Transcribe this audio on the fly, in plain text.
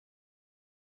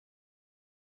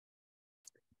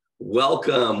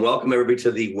Welcome everybody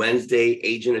to the Wednesday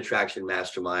Agent Attraction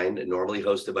Mastermind, normally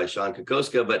hosted by Sean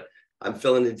Kokoska, but I'm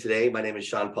filling in today. My name is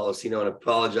Sean Policino, and I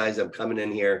apologize. I'm coming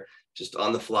in here just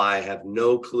on the fly. I have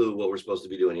no clue what we're supposed to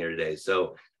be doing here today.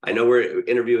 So I know we're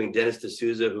interviewing Dennis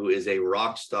DeSouza, who is a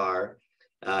rock star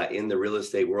in the real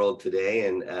estate world today.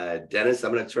 And Dennis,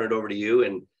 I'm going to turn it over to you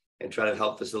and try to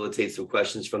help facilitate some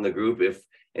questions from the group. If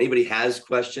anybody has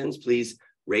questions, please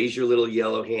raise your little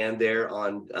yellow hand there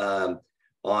on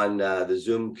the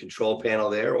Zoom control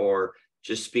panel there, or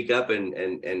just speak up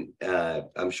and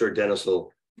I'm sure Dennis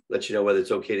will let you know whether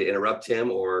it's okay to interrupt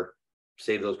him or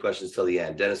save those questions till the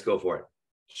end. Dennis, go for it.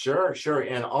 Sure.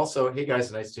 And also, hey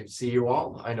guys, nice to see you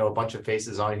all. I know a bunch of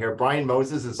faces on here. Brian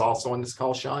Moses is also on this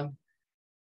call, Sean.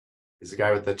 He's the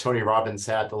guy with the Tony Robbins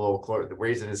hat, the little clerk,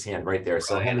 raising his hand right there.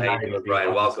 So Brian, how you doing,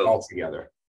 Brian? Welcome. All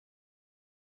together.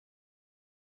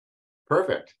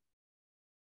 Perfect.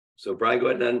 So Brian, go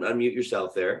ahead and unmute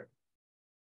yourself there.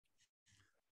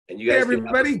 And you guys, hey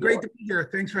everybody, great to be here.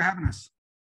 Thanks for having us.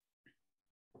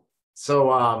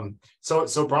 So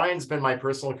Brian's been my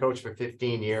personal coach for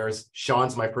 15 years.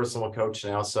 Sean's my personal coach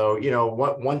now. So,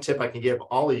 one tip I can give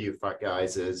all of you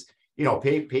guys is,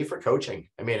 pay for coaching.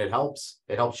 I mean, it helps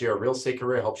your real estate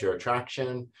career, it helps your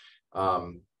attraction.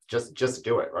 Just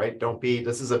do it, right?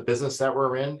 This is a business that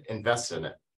we're in, invest in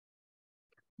it.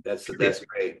 That's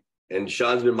great. And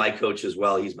Sean's been my coach as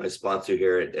well. He's my sponsor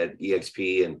here at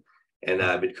EXP, and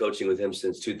I've been coaching with him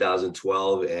since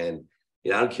 2012. And I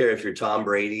don't care if you're Tom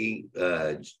Brady,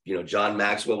 John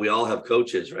Maxwell. We all have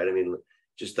coaches, right? I mean,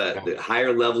 just the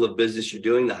higher level of business you're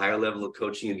doing, the higher level of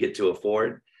coaching you get to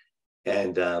afford.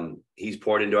 And he's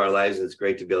poured into our lives, and it's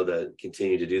great to be able to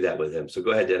continue to do that with him. So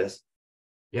go ahead, Dennis.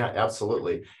 Yeah,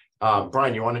 absolutely.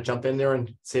 Brian, you want to jump in there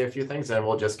and say a few things, and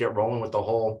we'll just get rolling with the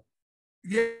whole.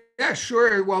 Yeah,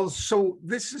 sure. Well, so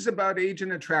this is about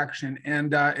agent attraction,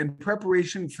 and in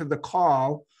preparation for the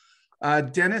call,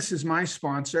 Dennis is my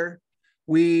sponsor.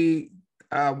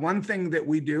 One thing that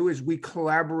we do is we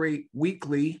collaborate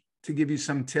weekly to give you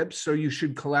some tips. So you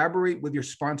should collaborate with your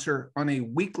sponsor on a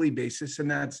weekly basis,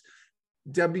 and that's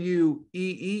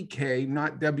WEEK,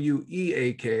 not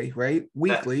WEAK, right?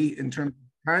 Weekly in terms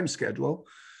of time schedule.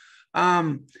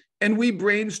 And we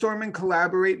brainstorm and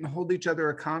collaborate and hold each other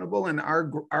accountable. And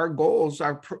our goals,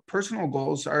 our personal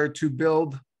goals, are to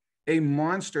build a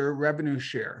monster revenue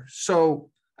share.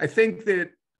 So I think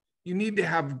that you need to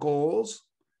have goals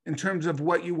in terms of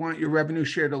what you want your revenue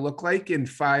share to look like in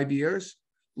 5 years.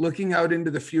 Looking out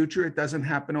into the future, it doesn't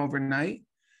happen overnight.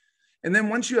 And then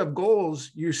once you have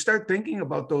goals, you start thinking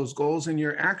about those goals, and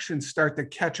your actions start to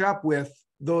catch up with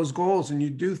those goals, and you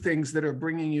do things that are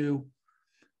bringing you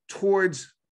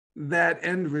towards that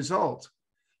end result.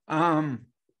 One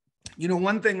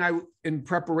thing in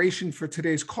preparation for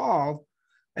today's call,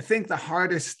 I think the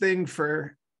hardest thing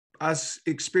for us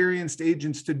experienced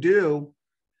agents to do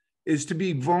is to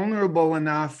be vulnerable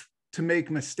enough to make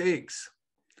mistakes.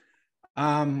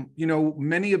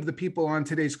 Many of the people on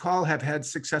today's call have had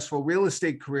successful real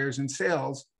estate careers in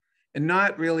sales and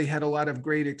not really had a lot of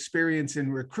great experience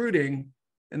in recruiting.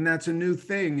 And that's a new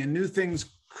thing, and new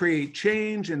things create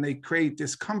change and they create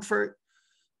discomfort.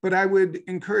 But I would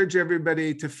encourage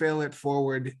everybody to fail it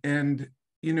forward. And,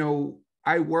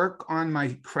 I work on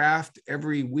my craft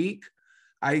every week.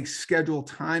 I schedule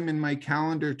time in my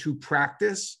calendar to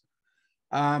practice.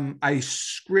 I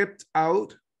script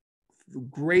out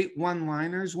great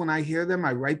one-liners. When I hear them,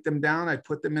 I write them down, I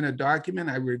put them in a document,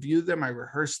 I review them, I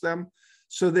rehearse them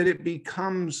so that it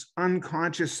becomes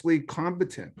unconsciously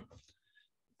competent.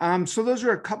 So those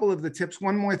are a couple of the tips.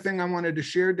 One more thing I wanted to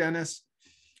share, Dennis,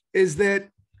 is that,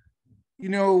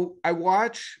 I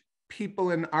watch people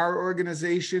in our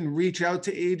organization reach out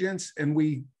to agents, and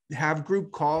we have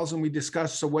group calls and we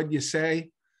discuss, so what you say.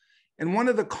 And one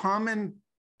of the common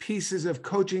pieces of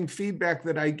coaching feedback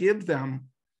that I give them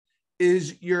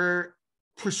is you're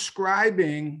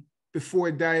prescribing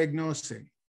before diagnosing.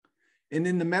 And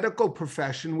in the medical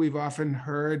profession, we've often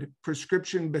heard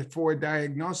prescription before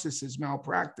diagnosis is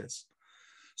malpractice.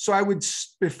 So I would,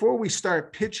 before we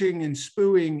start pitching and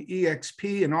spooing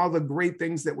EXP and all the great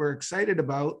things that we're excited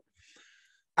about,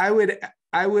 I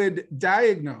would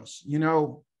diagnose,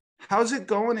 how's it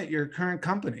going at your current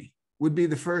company would be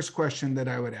the first question that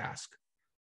I would ask.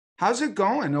 How's it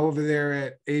going over there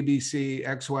at ABC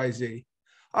XYZ?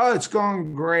 Oh, it's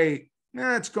going great.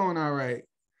 It's going all right.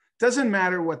 Doesn't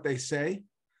matter what they say.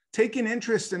 Take an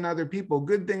interest in other people.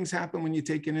 Good things happen when you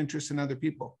take an interest in other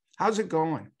people. How's it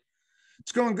going?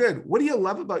 It's going good. What do you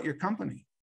love about your company?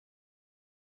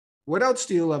 What else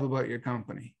do you love about your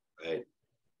company? Right.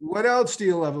 What else do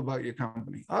you love about your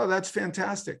company? Oh, that's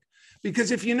fantastic.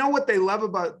 Because if you know what they love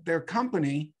about their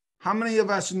company, how many of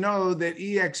us know that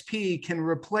EXP can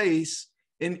replace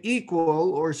and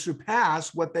equal or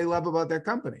surpass what they love about their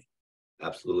company?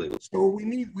 Absolutely. So we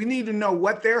need to know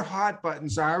what their hot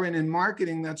buttons are. And in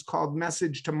marketing, that's called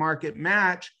message to market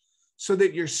match, so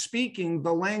that you're speaking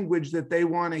the language that they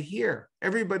want to hear.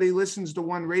 Everybody listens to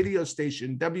one radio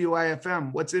station,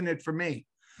 WIFM. What's in it for me?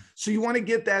 So you want to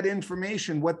get that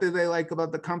information. What do they like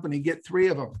about the company? Get 3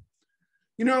 of them.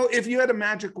 You know, if you had a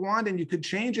magic wand and you could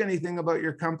change anything about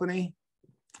your company,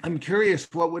 I'm curious,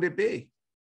 what would it be?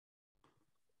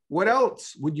 What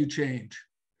else would you change?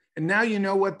 And now you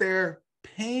know what their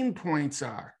pain points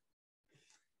are.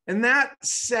 And that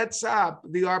sets up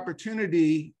the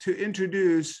opportunity to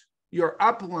introduce your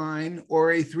upline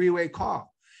or a 3-way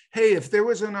call. Hey, if there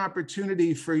was an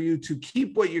opportunity for you to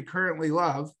keep what you currently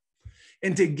love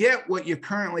and to get what you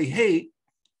currently hate,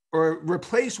 or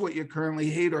replace what you currently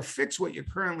hate, or fix what you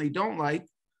currently don't like,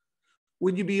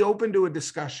 would you be open to a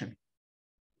discussion?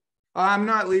 I'm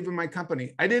not leaving my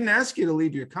company. I didn't ask you to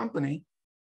leave your company.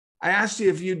 I asked you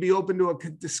if you'd be open to a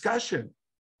discussion.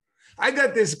 I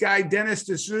got this guy,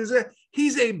 DeSouza.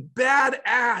 He's a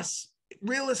badass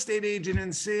real estate agent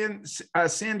in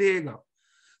San Diego.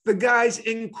 The guy's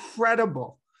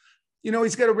incredible. You know,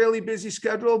 he's got a really busy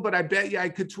schedule, but I bet you I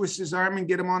could twist his arm and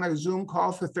get him on a Zoom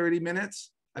call for 30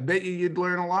 minutes. I bet you'd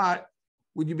learn a lot.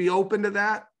 Would you be open to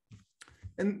that?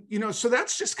 And, you know, so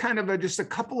that's just kind of just a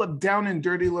couple of down and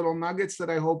dirty little nuggets that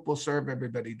I hope will serve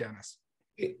everybody, Dennis.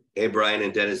 Hey, Brian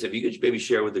and Dennis, if you could maybe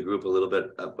share with the group a little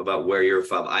bit about where you're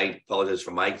from. I apologize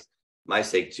for my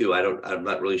sake too. I'm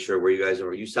not really sure where you guys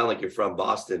are. You sound like you're from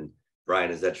Boston,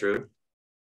 Brian. Is that true?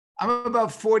 I'm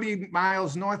about 40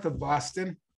 miles north of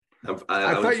Boston.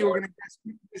 I thought you were going to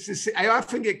guess Mississippi. I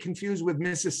often get confused with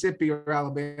Mississippi or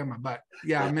Alabama, but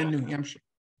yeah, I'm in New Hampshire.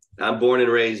 I'm born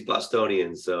and raised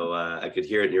Bostonian, so I could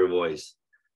hear it in your voice.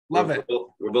 Love it.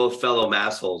 We're both fellow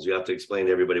massholes. You have to explain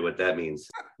to everybody what that means.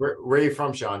 Where are you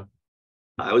from, Sean?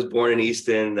 I was born in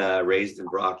Easton, raised in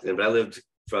Brockton, but I lived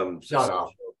from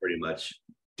pretty much.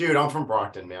 Dude, I'm from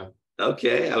Brockton, man.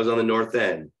 Okay, I was on the north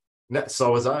end.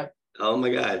 So was I. Oh my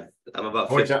God, I'm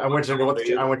about. I went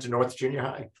to North Junior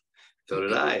High. So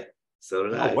did I.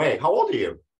 Oh, wait, how old are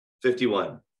you?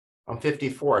 51. I'm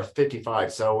 54,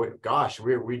 55. So, gosh,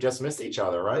 we just missed each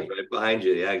other, right? Right behind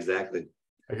you. Yeah, exactly.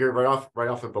 You're right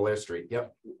off of Belair Street.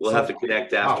 Yep. We'll have to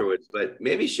connect afterwards, but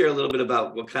maybe share a little bit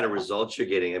about what kind of results you're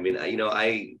getting. I mean, you know,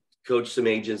 I coach some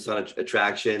agents on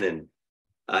attraction, and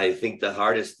I think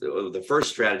the first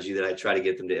strategy that I try to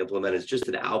get them to implement is just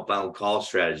an outbound call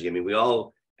strategy. I mean, we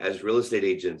all, as real estate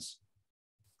agents,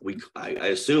 I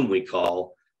assume we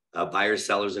call buyers,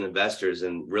 sellers, and investors,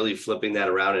 and really flipping that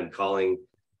around and calling,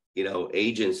 you know,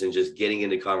 agents and just getting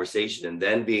into conversation, and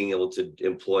then being able to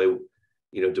deploy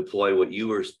what you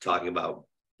were talking about,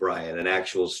 Brian, an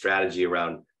actual strategy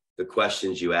around the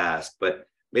questions you ask. But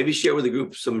maybe share with the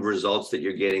group some results that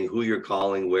you're getting, who you're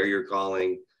calling, where you're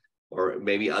calling, or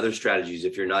maybe other strategies.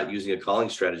 If you're not using a calling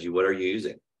strategy, what are you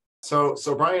using? So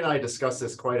Brian and I discussed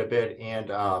this quite a bit,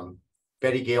 and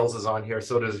Betty Gales is on here.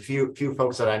 So there's a few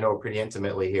folks that I know pretty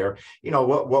intimately here. You know,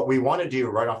 what we want to do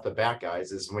right off the bat,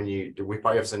 guys, is we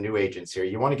probably have some new agents here.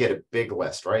 You want to get a big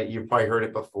list, right? You've probably heard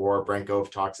it before. Brent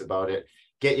Gove talks about it.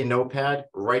 Get your notepad,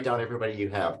 write down everybody you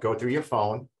have. Go through your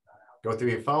phone, go through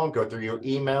your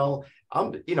email.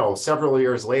 You know, several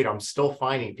years later, I'm still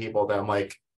finding people that I'm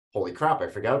like, holy crap, I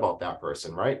forgot about that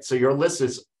person, right? So your list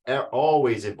is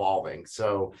always evolving.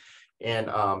 So, and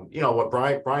you know what,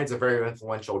 Brian's a very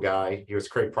influential guy. He was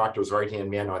Craig Proctor's right-hand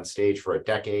man on stage for a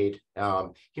decade.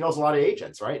 He knows a lot of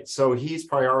agents, right? So he's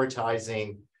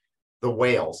prioritizing the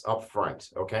whales up front,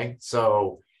 okay?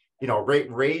 So, you know,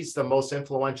 raise the most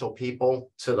influential people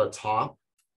to the top.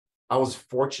 I was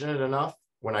fortunate enough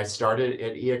when I started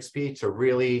at EXP to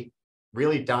really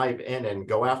dive in and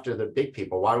go after the big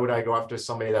people. Why would I go after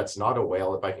somebody that's not a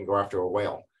whale if I can go after a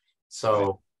whale?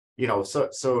 So, you know,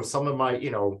 so some of my, you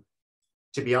know,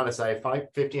 to be honest, I have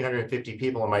 1,550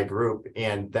 people in my group,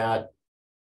 and that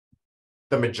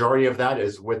the majority of that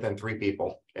is within 3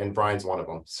 people, and Brian's one of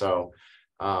them. So,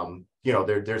 you know,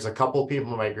 there's a couple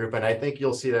people in my group, and I think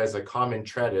you'll see that as a common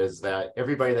thread is that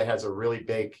everybody that has a really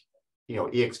big, you know,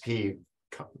 EXP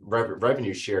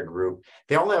revenue share group,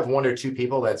 they all have 1 or 2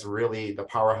 people that's really the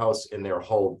powerhouse in their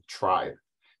whole tribe.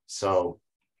 So,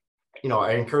 you know,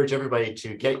 I encourage everybody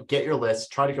to get your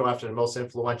list, try to go after the most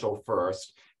influential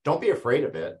first. Don't be afraid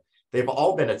of it. They've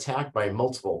all been attacked by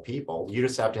multiple people. You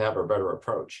just have to have a better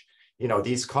approach. You know,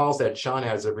 these calls that Sean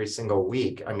has every single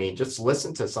week. I mean, just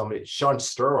listen to somebody, Sean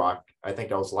Sturrock, I think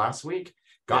that was last week,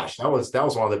 Gosh, that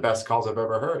was one of the best calls I've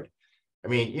ever heard. I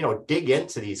mean, dig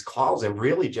into these calls and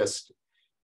really just,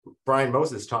 Brian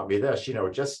Moses taught me this,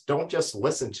 just don't just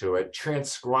listen to it,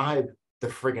 transcribe the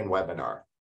friggin' webinar.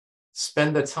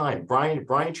 Spend the time.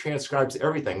 Brian transcribes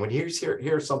everything. When he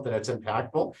hears something that's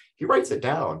impactful, he writes it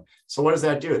down. So what does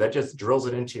that do? That just drills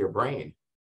it into your brain,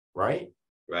 right?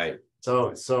 Right.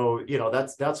 So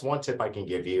that's one tip I can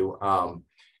give you.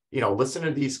 Listen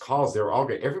to these calls. They're all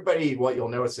good. Everybody, what you'll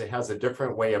notice, it has a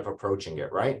different way of approaching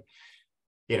it, right?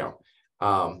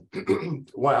 I'm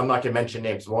not going to mention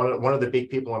names. One of the big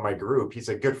people in my group, he's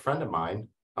a good friend of mine.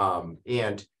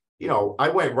 And I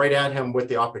went right at him with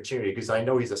the opportunity because I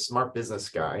know he's a smart business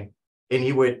guy, and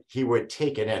he would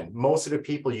take it in. Most of the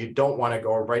people, you don't want to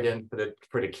go right in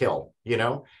for the kill.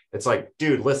 It's like,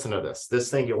 dude, listen to this.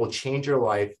 This thing, it will change your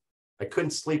life. I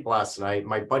couldn't sleep last night.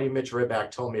 My buddy Mitch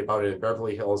Riback told me about it in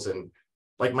Beverly Hills, and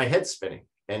like my head's spinning.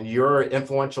 And you're an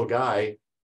influential guy.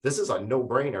 This is a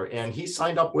no-brainer. And he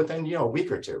signed up within a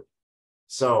week or two.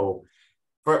 So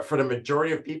for the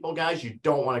majority of people, guys, you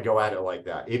don't want to go at it like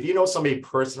that. If you know somebody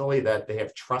personally that they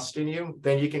have trust in you,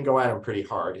 then you can go at them pretty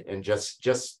hard and just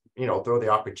throw the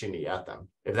opportunity at them,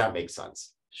 if that makes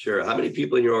sense. Sure. How many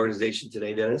people in your organization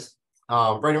today, Dennis?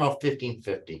 Right around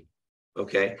 1550.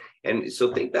 Okay. And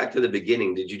so think back to the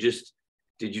beginning. Did you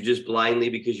just blindly,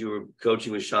 because you were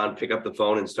coaching with Sean, pick up the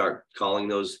phone and start calling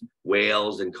those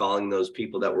whales and calling those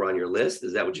people that were on your list?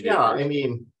 Is that what you did? Yeah, I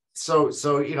mean, so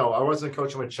I wasn't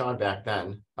coaching with Sean back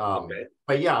then. Okay.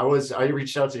 But yeah, I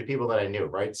reached out to the people that I knew,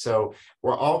 right? So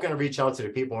we're all going to reach out to the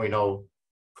people we know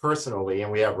personally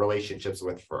and we have relationships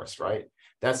with first, right?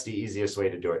 That's the easiest way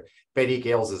to do it. Betty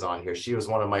Gales is on here. She was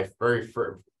one of my very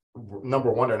first number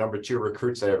one or number two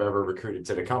recruits that I've ever recruited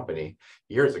to the company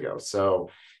years ago. So,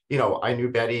 I knew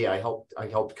Betty. I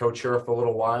helped coach her for a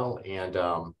little while,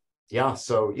 and yeah.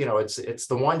 So it's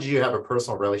the ones you have a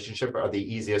personal relationship are the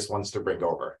easiest ones to bring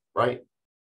over, right?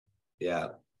 Yeah.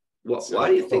 Well, why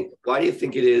do you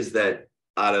think it is that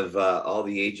out of all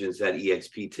the agents at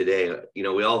EXP today,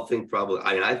 we all think probably.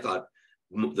 I mean, I thought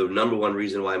the number one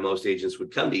reason why most agents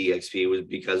would come to EXP was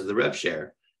because of the rev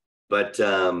share, but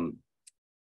 12%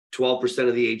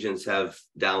 of the agents have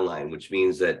downline, which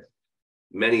means that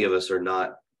many of us are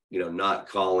not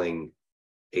calling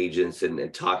agents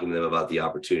and talking to them about the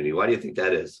opportunity. Why do you think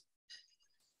that is?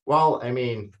 Well, I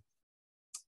mean,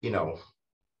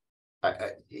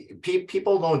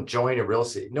 people don't join a real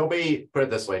estate. Nobody, put it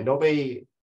this way, nobody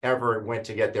ever went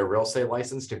to get their real estate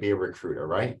license to be a recruiter,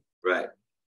 right? Right.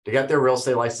 To get their real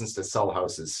estate license to sell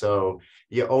houses. So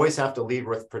you always have to lead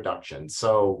with production.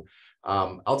 So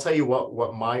I'll tell you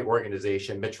what my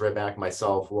organization, Mitch Riback,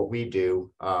 myself, what we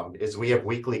do is we have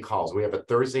weekly calls. We have a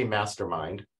Thursday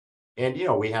mastermind, and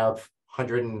we have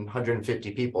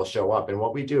 150 people show up. And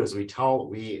what we do is we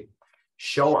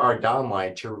show our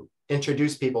downline to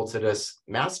introduce people to this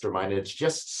mastermind. It's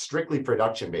just strictly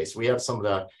production based. We have some of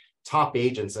the top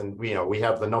agents, and we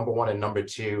have the number one and number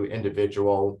two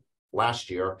individual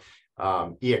last year,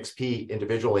 EXP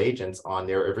individual agents on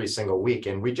there every single week,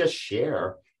 and we just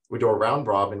share. We do a round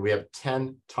robin. We have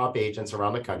 10 top agents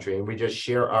around the country, and we just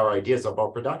share our ideas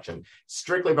about production,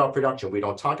 strictly about production. We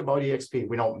don't talk about EXP.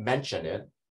 We don't mention it.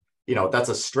 That's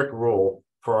a strict rule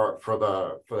for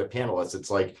the panelists. It's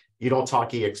like, you don't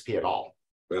talk EXP at all,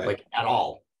 right. Like at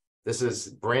all. This is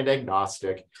brand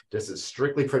agnostic. This is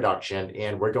strictly production.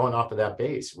 And we're going off of that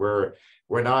base. We're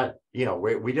not,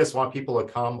 we just want people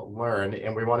to come learn,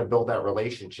 and we want to build that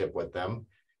relationship with them,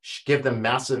 give them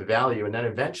massive value. And then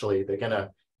eventually they're going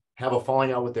to have a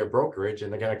falling out with their brokerage,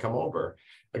 and they're going to come over.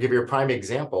 I'll give you a prime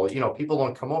example. People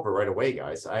don't come over right away,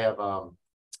 guys. I have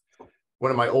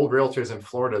one of my old realtors in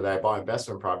Florida that I bought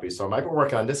investment properties from. I've been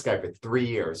working on this guy for 3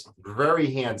 years,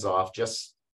 very hands-off,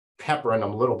 just peppering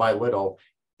him little by little.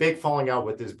 Big falling out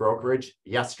with his brokerage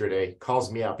yesterday,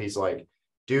 calls me up. He's like,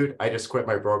 dude, I just quit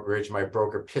my brokerage. My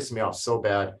broker pissed me off so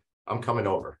bad. I'm coming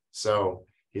over. So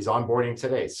he's onboarding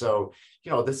today. So,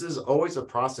 this is always a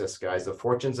process, guys. The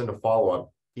fortunes and the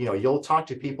follow-up. You'll talk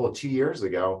to people 2 years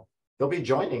ago, they'll be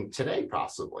joining today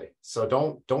possibly. So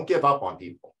don't give up on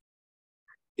people.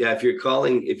 Yeah, if you're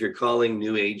calling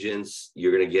new agents,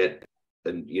 you're going to get,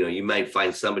 you might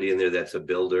find somebody in there that's a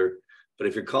builder. But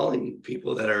if you're calling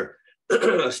people that are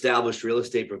established real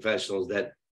estate professionals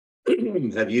that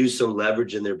have used some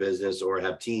leverage in their business, or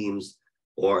have teams,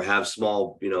 or have a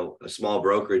small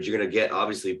brokerage, you're going to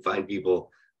obviously find people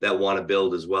that want to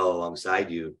build as well alongside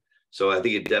you. So I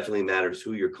think it definitely matters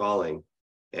who you're calling,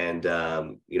 and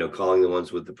calling the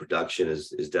ones with the production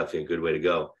is definitely a good way to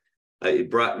go.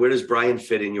 Where does Brian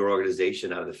fit in your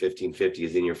organization out of the 1550?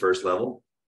 Is he in your first level?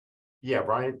 Yeah,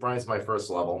 Brian's my first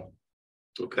level.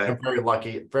 Okay. I'm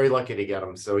very lucky to get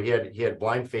him. So he had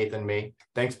blind faith in me.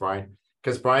 Thanks, Brian.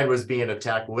 Because Brian was being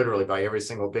attacked literally by every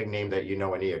single big name that you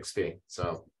know in EXP.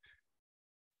 So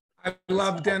I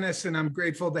love Dennis, and I'm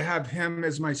grateful to have him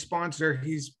as my sponsor.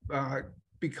 He's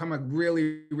become a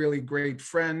really, really great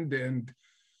friend, and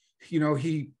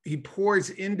he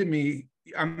pours into me.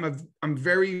 I'm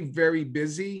very, very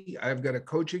busy. I've got a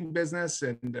coaching business,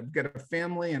 and I've got a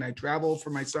family, and I travel for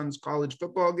my son's college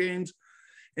football games.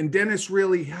 And Dennis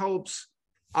really helps.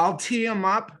 I'll tee him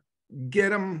up,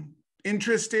 get him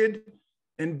interested,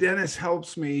 and Dennis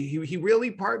helps me. He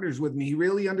really partners with me. He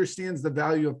really understands the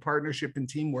value of partnership and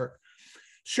teamwork.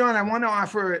 Sean, I want to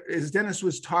offer, as Dennis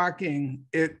was talking,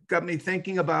 it got me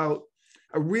thinking about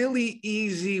a really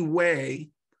easy way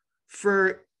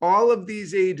for all of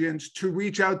these agents to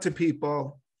reach out to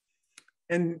people.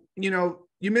 And,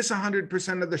 you miss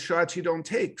 100% of the shots you don't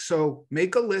take. So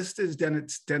make a list, as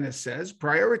Dennis says,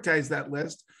 prioritize that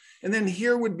list. And then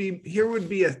here would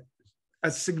be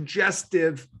a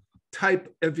suggestive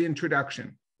type of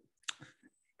introduction.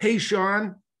 Hey,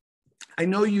 Sean, I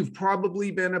know you've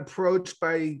probably been approached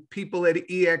by people at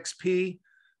EXP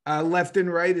left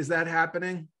and right. Is that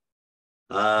happening?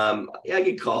 Yeah, I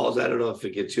get calls. I don't know if I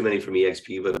get too many from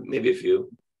EXP, but maybe a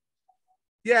few.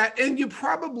 Yeah, and you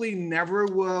probably never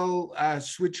will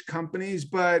switch companies,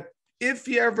 but if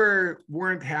you ever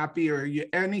weren't happy or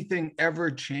anything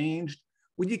ever changed,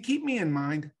 would you keep me in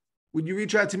mind? Would you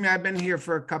reach out to me? I've been here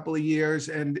for a couple of years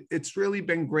and it's really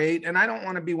been great. And I don't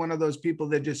want to be one of those people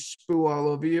that just spew all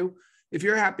over you. If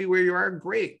you're happy where you are,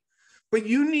 great. But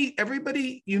you need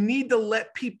to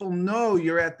let people know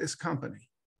you're at this company.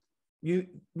 We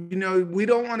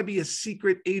don't want to be a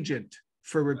secret agent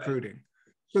for recruiting.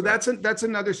 So that's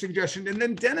another suggestion. And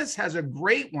then Dennis has a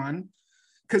great one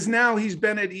because now he's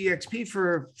been at EXP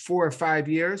for 4 or 5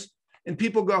 years and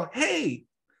people go, hey,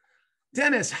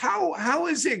 Dennis, how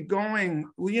is it going?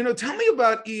 Well, tell me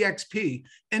about EXP.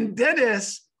 And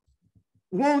Dennis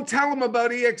won't tell him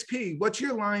about EXP. What's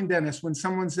your line, Dennis, when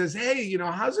someone says, hey,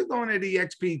 how's it going at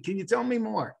EXP? Can you tell me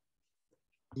more?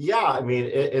 Yeah, I mean,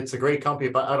 it's a great company,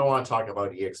 but I don't want to talk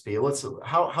about EXP.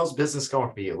 How's business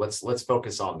going for you? Let's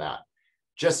focus on that.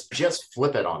 Just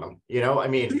flip it on them. I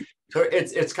mean, so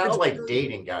it's kind of like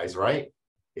dating, guys, right?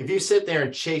 If you sit there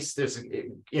and chase this,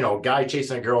 guy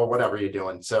chasing a girl, whatever you're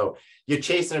doing. So you're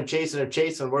chasing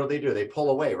them. What do? They pull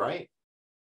away, right?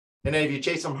 And then if you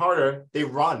chase them harder, they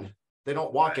run. They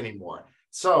don't walk anymore.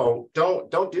 So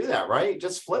don't do that, right?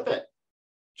 Just flip it.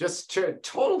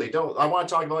 Totally don't. I want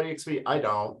to talk about EXP. I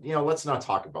don't. Let's not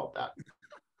talk about that.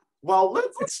 Well,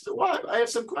 I have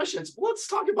some questions. Let's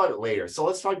talk about it later. So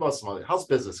let's talk about some other. How's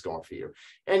business going for you?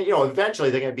 And eventually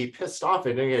they're going to be pissed off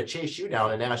and they're going to chase you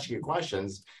down and ask you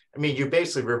questions. I mean, you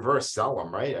basically reverse sell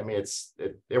them, right? I mean,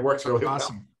 it works really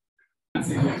awesome.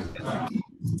 Well.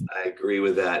 I agree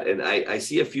with that. And I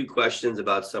see a few questions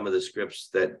about some of the scripts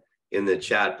that in the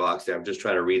chat box there. I'm just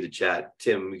trying to read the chat.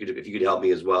 Tim, if you could help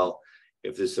me as well.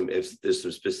 If there's some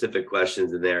specific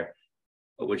questions in there,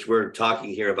 which we're talking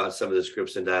here about some of the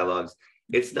scripts and dialogues.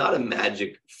 It's not a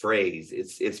magic phrase.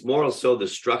 It's more so the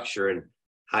structure and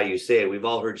how you say it. We've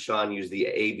all heard Sean use the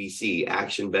ABC,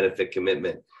 action, benefit,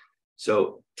 commitment.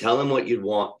 So tell them what you'd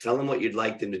want. Tell them what you'd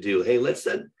like them to do. Hey, let's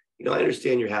set, I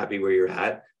understand you're happy where you're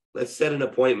at. Let's set an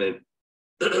appointment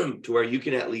to where you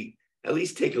can at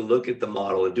least take a look at the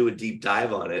model and do a deep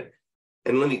dive on it.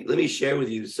 And let me share with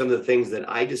you some of the things that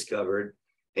I discovered.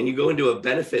 And you go into a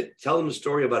benefit, tell them a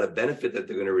story about a benefit that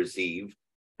they're going to receive,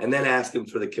 and then ask them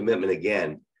for the commitment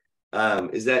again.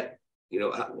 Is that,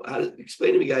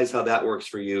 explain to me guys how that works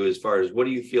for you as far as what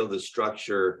do you feel the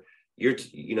structure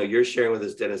you're sharing with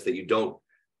us, Dennis, that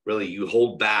you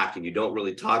hold back and you don't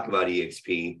really talk about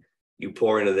EXP, you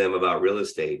pour into them about real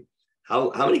estate.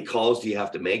 How many calls do you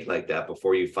have to make like that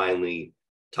before you finally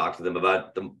talk to them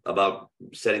about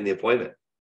setting the appointment?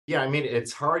 Yeah, I mean,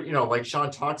 it's hard, like Sean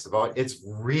talks about, it's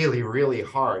really, really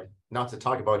hard not to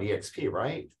talk about EXP,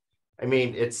 right? I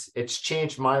mean, it's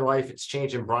changed my life, it's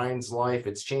changing Brian's life,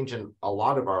 it's changing a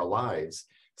lot of our lives.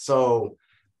 So,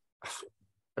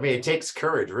 I mean, it takes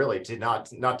courage really to not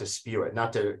to spew it,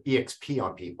 not to EXP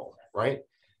on people, right?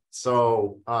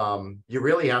 So you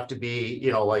really have to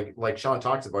be, like Sean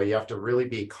talks about, you have to really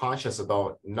be conscious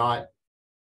about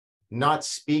not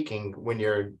speaking when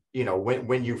you're,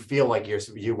 when you feel like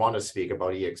you want to speak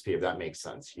about EXP, if that makes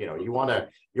sense. You want to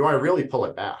really pull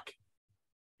it back.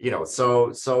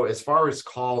 So as far as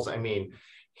calls, I mean,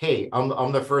 hey,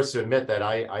 I'm the first to admit that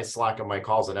I slack on my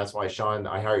calls, and that's why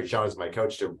I hired Sean as my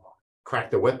coach to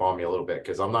crack the whip on me a little bit,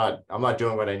 because I'm not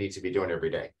doing what I need to be doing every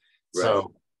day. Right.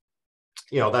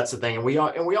 that's the thing. And we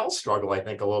all struggle, I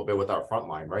think, a little bit with our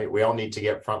frontline, right? We all need to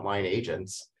get frontline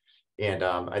agents. And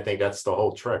I think that's the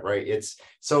whole trick, right? It's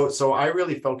so I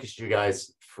really focused you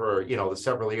guys for, the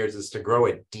several years is to grow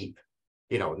it deep,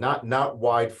 not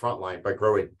wide frontline, but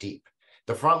grow it deep.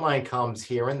 The frontline comes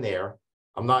here and there.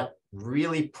 I'm not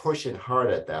really pushing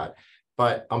hard at that,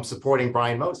 but I'm supporting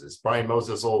Brian Moses. Brian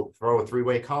Moses will throw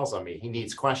 3-way calls on me. He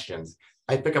needs questions.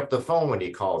 I pick up the phone when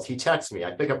he calls. He texts me.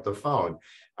 I pick up the phone.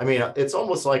 I mean, it's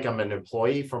almost like I'm an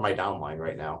employee for my downline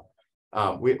right now.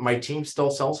 My team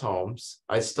still sells homes.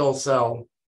 I still sell,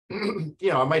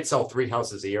 I might sell 3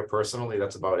 houses a year personally.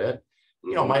 That's about it.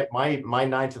 My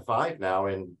 9 to 5 now,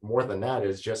 and more than that,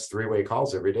 is just 3-way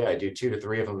calls every day. I do 2 to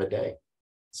 3 of them a day.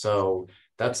 So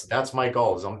that's my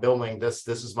goal. Is I'm building this.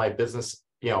 This is my business,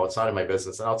 outside of my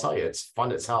business. And I'll tell you, it's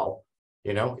fun as hell.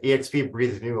 EXP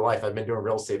breathes new life. I've been doing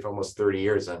real estate for almost 30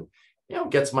 years, and it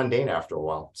gets mundane after a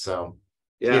while. So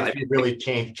yeah, it really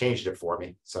changed it for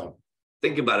me. So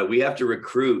think about it. We have to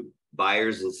recruit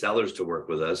buyers and sellers to work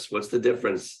with us. What's the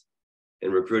difference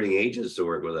in recruiting agents to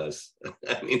work with us?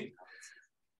 I mean,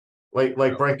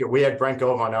 like Brent, we had Brent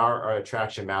Gove on our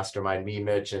attraction mastermind, me,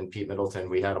 Mitch, and Pete Middleton.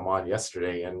 We had him on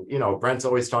yesterday, and Brent's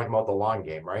always talking about the long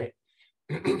game, right?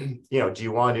 Do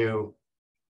you want to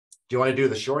do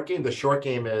the short game? The short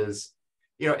game is,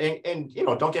 and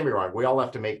don't get me wrong, we all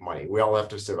have to make money. We all have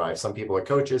to survive. Some people are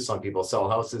coaches, some people sell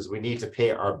houses. We need to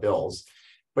pay our bills.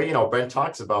 But Brent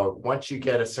talks about, once you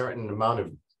get a certain amount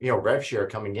of rev share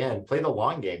coming in, play the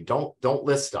long game. Don't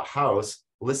list a house,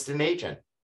 list an agent.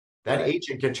 That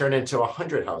agent can turn into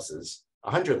 100 houses,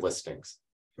 100 listings.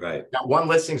 Right. That one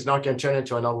listing is not going to turn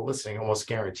into another listing, almost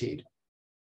guaranteed.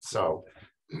 So,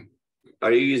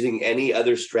 are you using any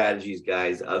other strategies,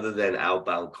 guys, other than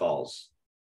outbound calls?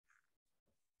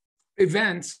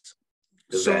 Events.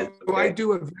 So Okay. I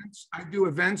do events. I do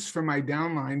events for my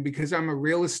downline because I'm a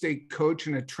real estate coach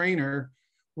and a trainer.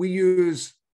 We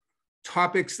use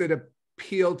topics that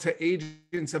appeal to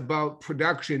agents about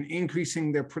production,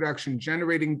 increasing their production,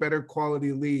 generating better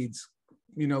quality leads,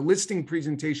 listing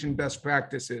presentation best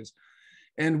practices.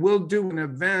 And we'll do an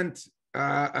event.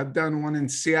 I've done one in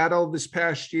Seattle this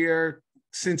past year,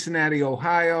 Cincinnati,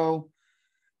 Ohio,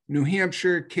 New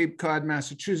Hampshire, Cape Cod,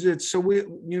 Massachusetts. So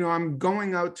I'm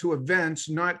going out to events,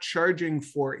 not charging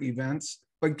for events,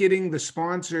 but getting the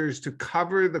sponsors to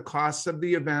cover the costs of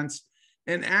the events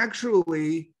and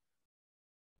actually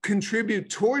contribute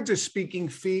towards a speaking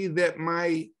fee that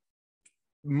my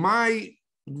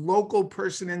local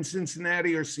person in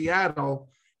Cincinnati or Seattle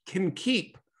can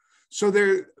keep. So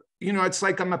it's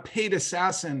like I'm a paid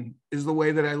assassin is the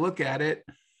way that I look at it.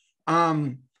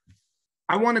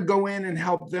 I want to go in and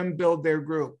help them build their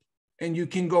group. And you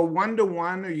can go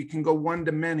 1-to-1 or you can go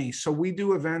 1-to-many. So we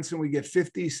do events and we get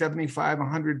 50, 75,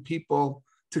 100 people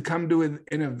to come to an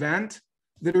event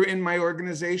that are in my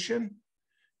organization.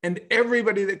 And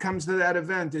everybody that comes to that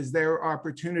event is their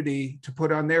opportunity to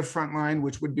put on their front line,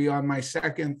 which would be on my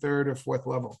 2nd, 3rd, or 4th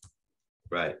level.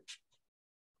 Right.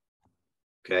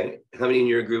 Okay. How many in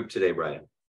your group today, Brian?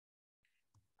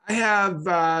 I have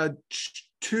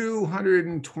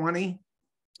 220.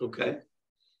 Okay.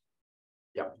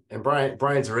 Yeah. And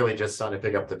Brian's really just starting to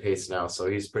pick up the pace now. So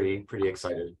he's pretty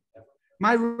excited.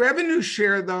 My revenue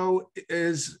share, though,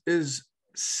 is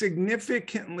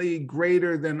significantly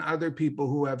greater than other people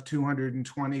who have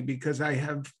 220 because I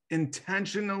have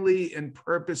intentionally and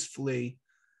purposefully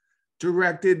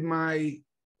directed my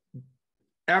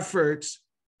efforts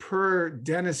per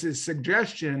Dennis's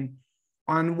suggestion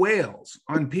on whales,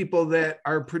 on people that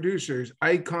are producers,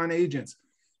 icon agents.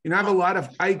 I have a lot of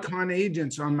icon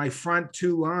agents on my front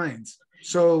 2 lines.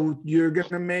 So you're going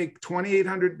to make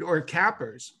 2,800 or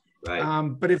cappers. Right.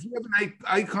 But if you have an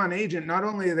icon agent, not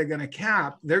only are they going to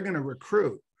cap, they're going to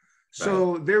recruit.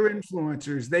 So they're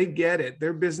influencers. They get it.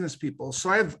 They're business people. So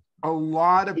I have a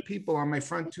lot of people on my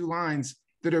front 2 lines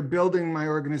that are building my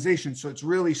organization. So it's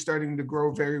really starting to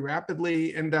grow very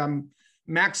rapidly and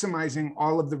maximizing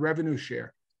all of the revenue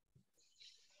share.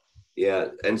 Yeah.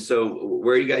 And so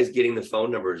where are you guys getting the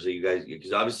phone numbers? Are you guys,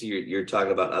 because obviously you're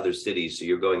talking about other cities. So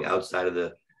you're going outside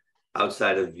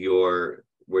of your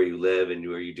where you live and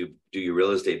where you do your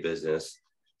real estate business.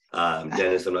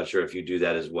 Dennis, I'm not sure if you do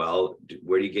that as well.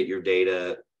 Where do you get your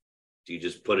data? Do you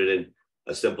just put it in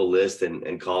a simple list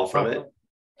and call from it?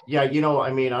 Yeah,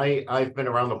 I've been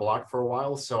around the block for a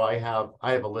while, so I have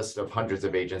a list of hundreds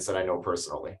of agents that I know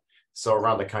personally. So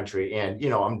around the country, and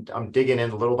I'm digging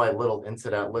in little by little into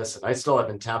that list, and I still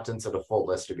haven't tapped into the full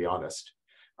list, to be honest.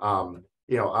 I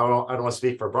don't want to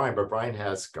speak for Brian, but Brian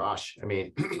has,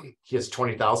 he has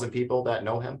 20,000 people that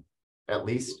know him, at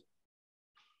least.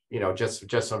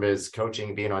 just from his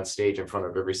coaching, being on stage in front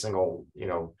of every single,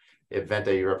 event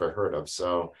that you've ever heard of.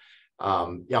 So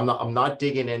yeah, I'm not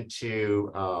digging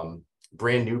into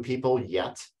brand new people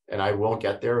yet, and I will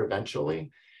get there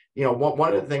eventually.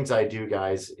 One of the things I do,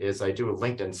 guys, is I do a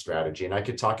LinkedIn strategy, and I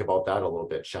could talk about that a little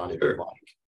bit, Sean, if you'd like.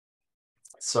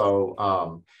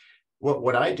 So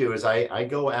what I do is I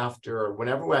go after,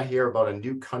 whenever I hear about a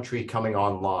new country coming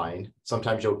online,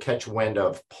 sometimes you'll catch wind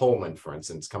of Poland, for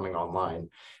instance, coming online.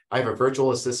 I have a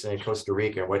virtual assistant in Costa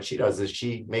Rica, and what she does is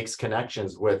she makes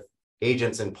connections with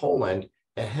agents in Poland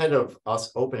ahead of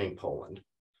us opening Poland,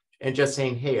 and just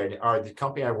saying, hey, the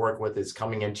company I work with is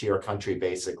coming into your country,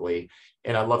 basically.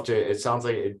 And I'd love to, it sounds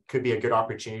like it could be a good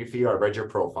opportunity for you. I read your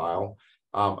profile.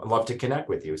 I'd love to connect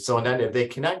with you. So, and then if they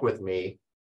connect with me,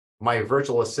 my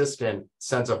virtual assistant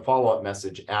sends a follow-up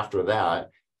message after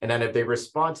that. And then if they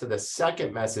respond to the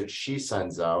second message she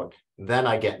sends out, then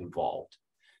I get involved.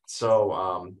 So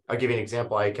I'll give you an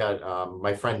example. I got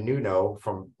my friend Nuno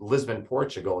from Lisbon,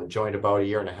 Portugal, joined about a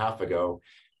year and a half ago.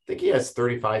 I think he has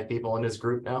 35 people in his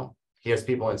group now. He has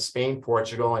people in Spain,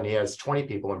 Portugal, and he has 20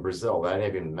 people in Brazil that I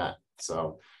haven't even met.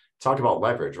 So talk about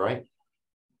leverage, right?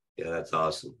 Yeah, that's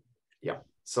awesome. Yeah.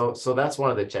 So that's one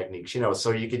of the techniques,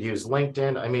 so you could use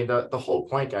LinkedIn. I mean, the whole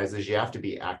point, guys, is you have to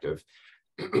be active.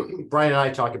 Brian and I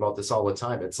talk about this all the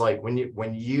time. It's like when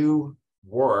you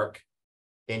work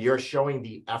and you're showing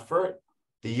the effort,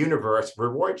 the universe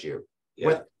rewards you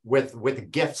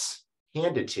with gifts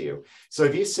handed to you. So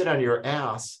if you sit on your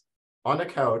ass on the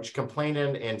couch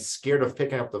complaining and scared of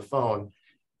picking up the phone,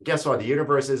 guess what? The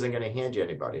universe isn't going to hand you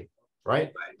anybody,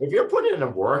 right? If you're putting in the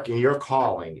work and you're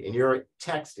calling and you're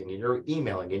texting and you're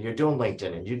emailing and you're doing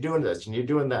LinkedIn and you're doing this and you're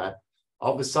doing that,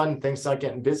 all of a sudden things start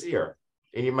getting busier,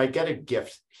 and you might get a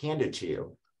gift handed to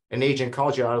you. An agent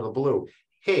calls you out of the blue.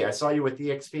 Hey, I saw you with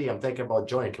EXP. I'm thinking about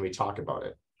joining. Can we talk about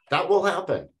it? That will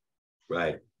happen.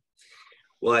 Right.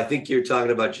 Well, I think you're talking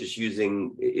about just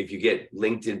using, if you get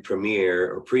LinkedIn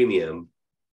Premier or Premium,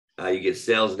 you get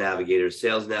Sales Navigator.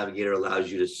 Sales Navigator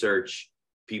allows you to search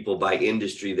people by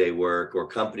industry they work or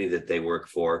company that they work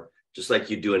for. Just like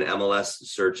you do an MLS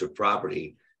search of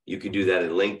property, you can do that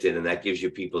in LinkedIn, and that gives you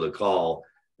people to call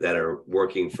that are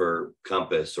working for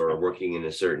Compass or working in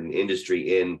a certain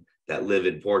industry that live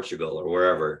in Portugal or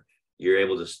wherever. You're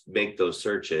able to make those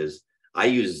searches. I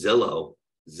use Zillow.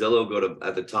 Zillow, go to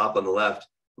at the top on the left,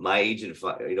 my agent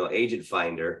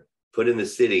finder, put in the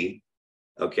city.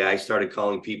 Okay, I started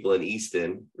calling people in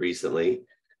Easton recently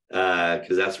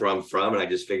because that's where I'm from, and I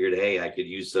just figured, hey, I could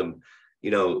use some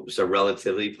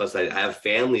relatively. Plus, I have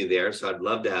family there, so I'd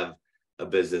love to have a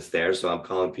business there. So I'm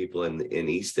calling people in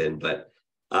Easton, but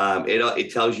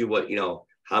it tells you what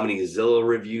how many Zillow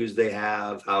reviews they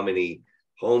have, how many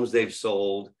homes they've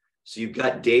sold. So you've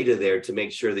got data there to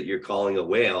make sure that you're calling a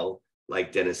whale,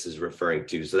 like Dennis is referring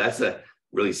to. So that's a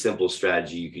really simple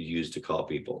strategy you could use to call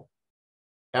people.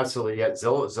 Absolutely. Yeah.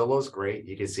 Zillow's great.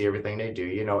 You can see everything they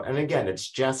do, and again, it's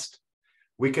just,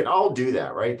 we can all do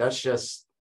that, right? That's just,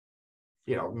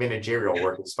 managerial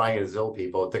work. It's finding Zillow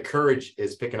people. The courage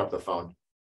is picking up the phone.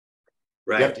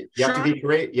 Right. You have to be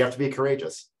great. You have to be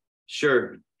courageous.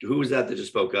 Sure. Who was that just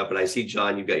spoke up? And I see,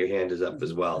 John, you've got your hand is up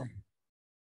as well.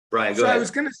 Brian, go ahead.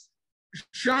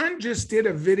 Sean just did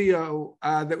a video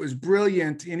that was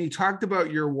brilliant, and he talked about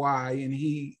your why, and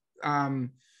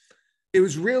it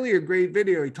was really a great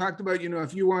video. He talked about,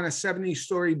 if you want a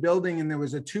 70-story building and there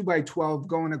was a 2x12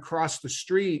 going across the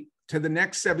street to the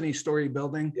next 70-story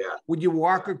building, would you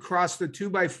walk across the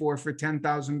 2x4 for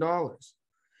 $10,000?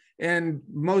 And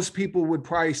most people would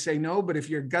probably say no, but if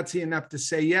you're gutsy enough to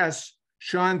say yes,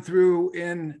 Sean threw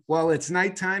in, well, it's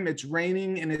nighttime, it's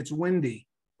raining, and it's windy.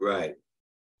 Right.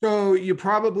 So you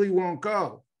probably won't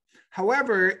go.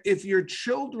 However, if your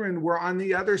children were on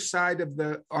the other side of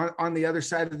the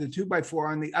 2x4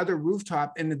 on the other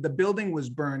rooftop and the building was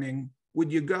burning,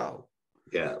 would you go?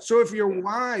 Yeah. So if your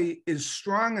why is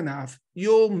strong enough,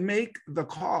 you'll make the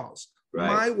calls. Right.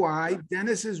 My why,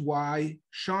 Dennis's why,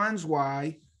 Sean's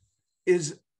why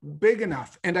is big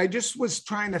enough. And I just was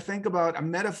trying to think about a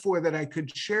metaphor that I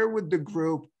could share with the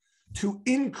group to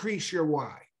increase your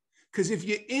why. Because if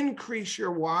you increase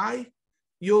your why,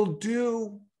 you'll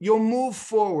move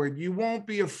forward. You won't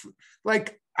be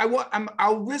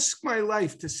I'll risk my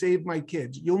life to save my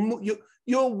kids.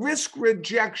 You'll risk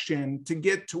rejection to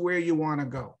get to where you want to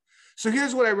go. So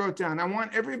here's what I wrote down. I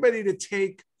want everybody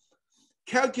to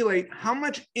calculate how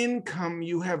much income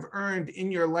you have earned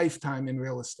in your lifetime in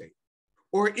real estate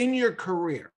or in your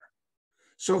career.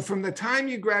 So from the time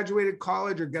you graduated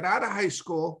college or got out of high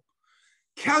school,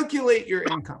 calculate your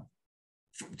income.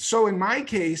 So in my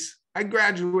case, I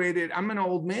graduated. I'm an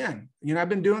old man. I've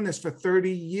been doing this for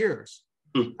 30 years.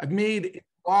 I've made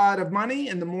a lot of money,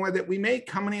 and the more that we make,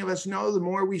 how many of us know the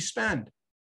more we spend?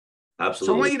 Absolutely.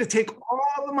 So I want you to take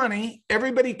all the money,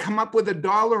 everybody come up with a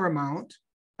dollar amount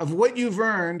of what you've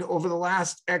earned over the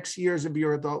last X years of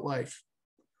your adult life.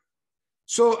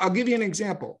 So I'll give you an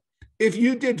example. If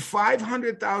you did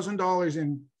 $500,000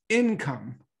 in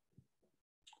income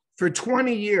for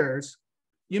 20 years,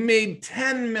 you made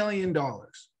 $10 million.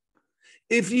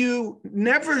 If you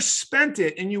never spent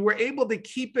it and you were able to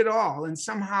keep it all and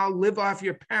somehow live off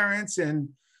your parents and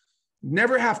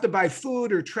never have to buy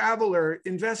food or travel or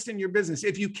invest in your business,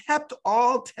 if you kept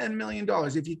all $10 million,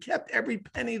 if you kept every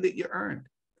penny that you earned,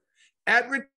 at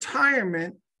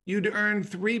retirement, you'd earn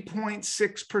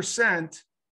 3.6%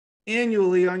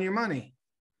 annually on your money.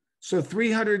 So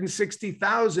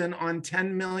 360,000 on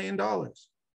 $10 million.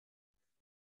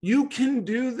 You can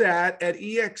do that at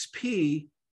EXP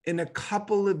in a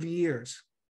couple of years.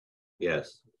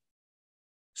 Yes.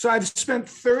 So I've spent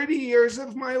 30 years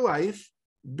of my life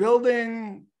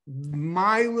building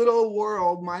my little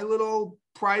world, my little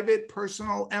private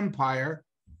personal empire.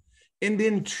 And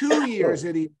in 2 years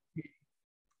at EXP,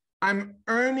 I'm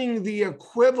earning the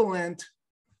equivalent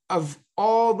of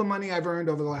all the money I've earned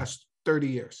over the last 30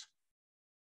 years.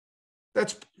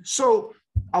 So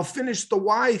I'll finish the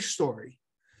why story.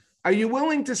 Are you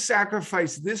willing to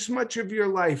sacrifice this much of your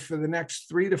life for the next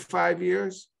 3 to 5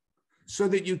 years so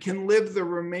that you can live the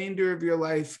remainder of your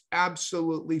life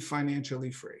absolutely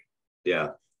financially free? Yeah.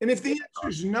 And if the answer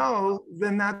is no,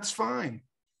 then that's fine.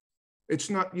 It's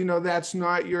not, that's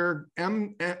not your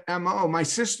MO.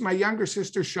 My younger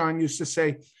sister, Sean, used to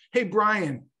say, hey,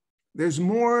 Brian, there's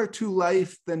more to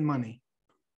life than money.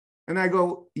 And I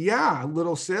go, yeah,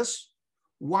 little sis.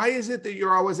 Why is it that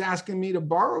you're always asking me to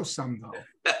borrow some, though?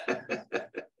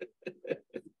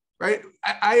 Right?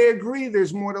 I agree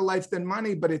there's more to life than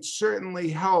money, but it certainly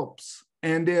helps.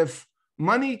 And if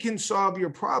money can solve your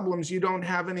problems, you don't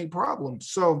have any problems.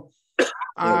 So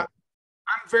I'm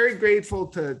very grateful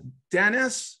to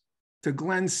Dennis, to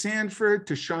Glenn Sanford,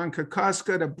 to Sean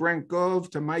Kokoska, to Brent Gove,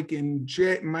 to Mike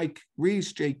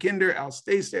Reese, Jay Kinder, Al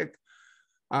Stasek,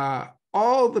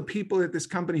 all the people at this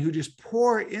company who just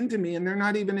pour into me, and they're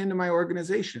not even into my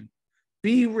organization.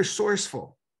 Be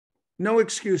resourceful. No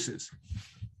excuses.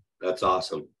 That's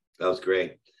awesome. That was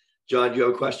great. John, do you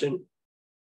have a question?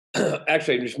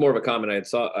 Actually, just more of a comment.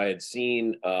 I had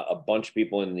seen a bunch of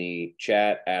people in the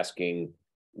chat asking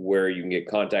where you can get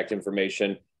contact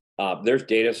information. There's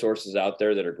data sources out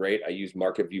there that are great. I use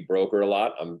Market View Broker a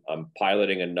lot. I'm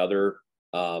piloting another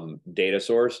data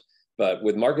source, but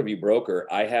with Market View Broker,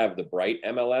 I have the Bright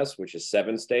MLS, which is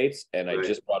 7 states, and I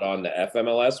just brought on the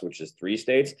FMLS, which is 3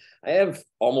 states. I have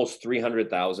almost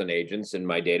 300,000 agents in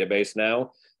my database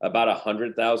now. About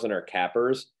 100,000 are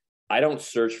cappers. I don't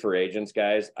search for agents,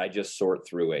 guys. I just sort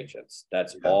through agents.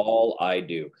 That's all I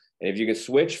do. And if you can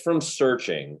switch from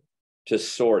searching to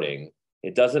sorting,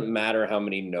 it doesn't matter how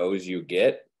many no's you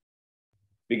get,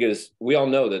 because we all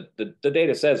know that the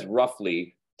data says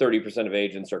roughly 30% of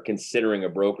agents are considering a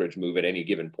brokerage move at any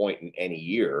given point in any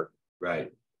year.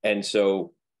 Right. And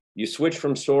so you switch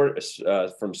from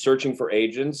searching for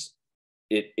agents,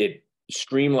 it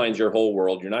streamlines your whole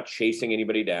world. You're not chasing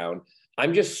anybody down.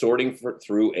 I'm just sorting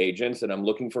through agents, and I'm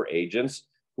looking for agents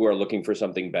who are looking for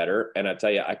something better. And I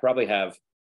tell you, I probably have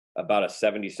about a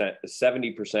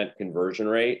 70% conversion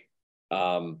rate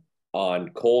on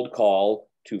cold call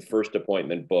to first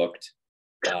appointment booked.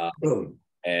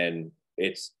 And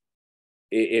it's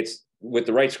with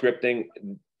the right scripting.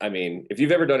 I mean, if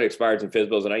you've ever done expireds and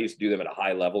FSBOs, and I used to do them at a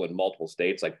high level in multiple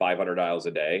states, like 500 dials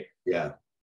a day. Yeah.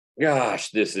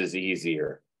 Gosh, this is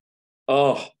easier.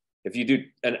 Oh, if you do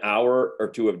an hour or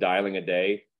 2 of dialing a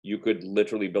day, you could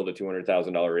literally build a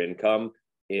 $200,000 income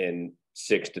in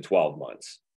 6 to 12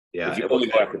 months. Yeah. If you only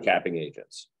go after capping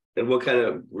agents. And what kind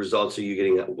of results are you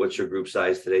getting? What's your group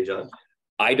size today, John?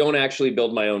 I don't actually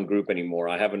build my own group anymore.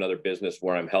 I have another business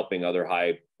where I'm helping other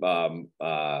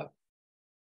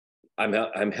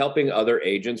I'm helping other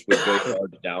agents with very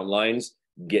large downlines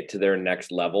get to their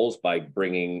next levels by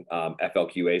bringing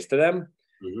FLQAs to them.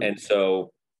 Mm-hmm. And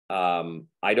so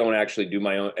I don't actually do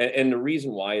my own. And the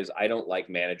reason why is I don't like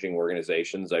managing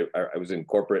organizations. I was in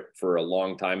corporate for a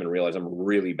long time and realized I'm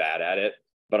really bad at it,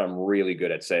 but I'm really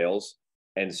good at sales.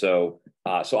 And so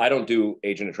I don't do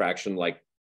agent attraction like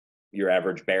your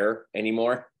average bear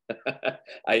anymore.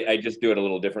 I just do it a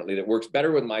little differently. That works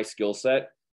better with my skill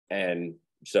set. And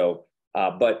so,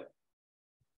 but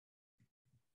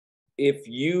if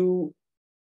you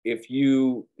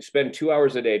spend 2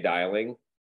 hours a day dialing,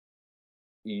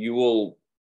 you will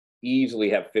easily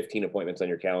have 15 appointments on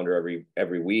your calendar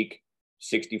every week.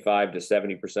 65 to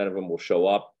 70% of them will show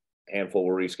up. A handful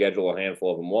will reschedule, a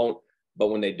handful of them won't. But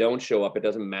when they don't show up, it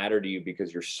doesn't matter to you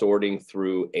because you're sorting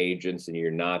through agents and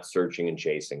you're not searching and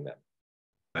chasing them.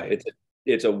 Right.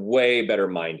 It's a way better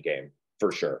mind game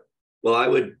for sure. Well, I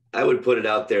would put it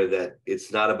out there that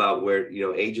it's not about where,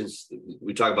 agents,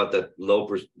 we talk about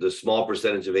the small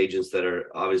percentage of agents that are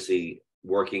obviously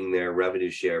working their revenue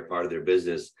share part of their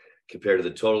business compared to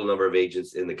the total number of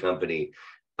agents in the company.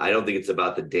 I don't think it's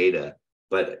about the data,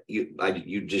 but I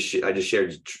just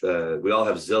shared, we all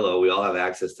have Zillow, we all have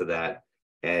access to that.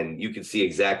 And you can see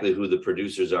exactly who the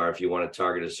producers are if you want to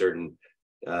target a certain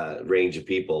range of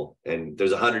people. And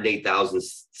there's 108,000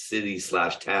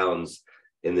 cities/towns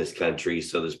in this country.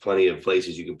 So there's plenty of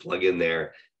places you can plug in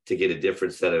there to get a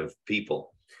different set of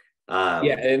people.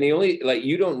 Yeah. And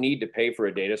you don't need to pay for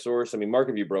a data source. I mean,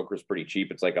 Market View Broker is pretty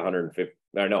cheap. It's like 150,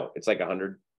 I don't know, it's like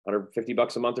 $150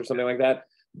 a month or something like that.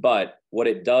 But what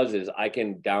it does is I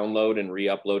can download and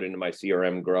re-upload into my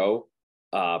CRM Grow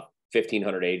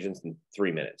 1,500 agents in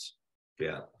 3 minutes.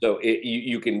 Yeah. So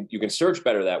you can search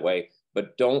better that way,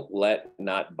 but don't let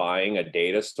not buying a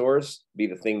data source be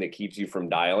the thing that keeps you from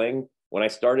dialing. When I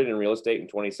started in real estate in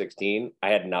 2016,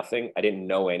 I had nothing. I didn't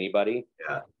know anybody.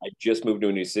 Yeah. I just moved to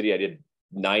a new city. I did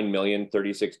 9 million,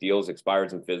 36 deals,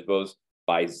 expireds and FSBOs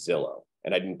by Zillow,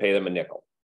 and I didn't pay them a nickel.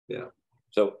 Yeah.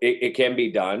 So it can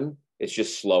be done. It's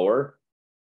just slower.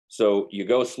 So you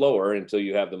go slower until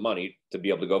you have the money to be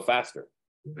able to go faster.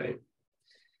 Right.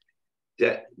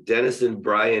 Dennis and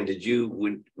Brian, did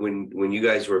you, when you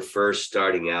guys were first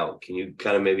starting out, can you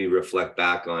kind of maybe reflect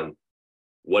back on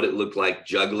what it looked like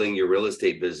juggling your real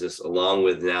estate business along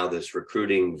with now this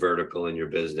recruiting vertical in your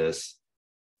business?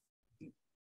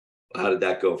 How did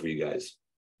that go for you guys?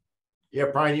 Yeah,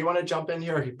 Brian, you want to jump in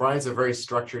here? Brian's a very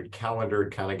structured,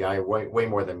 calendared kind of guy, way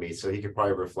more than me. So he could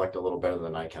probably reflect a little better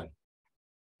than I can.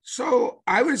 So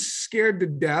I was scared to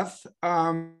death.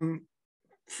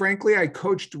 Frankly, I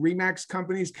coached RE/MAX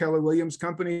companies, Keller Williams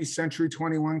companies, Century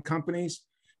 21 companies.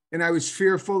 And I was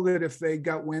fearful that if they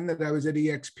got wind that I was at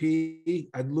EXP,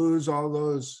 I'd lose all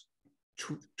those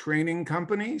training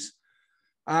companies.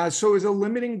 So it was a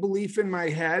limiting belief in my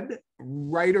head,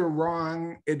 right or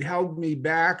wrong. It held me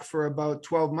back for about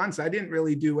 12 months. I didn't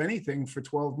really do anything for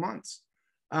 12 months.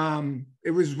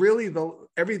 It was really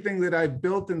everything that I've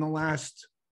built in the last,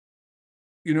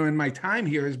 in my time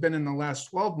here has been in the last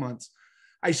 12 months.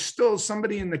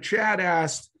 Somebody in the chat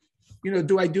asked,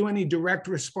 do I do any direct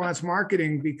response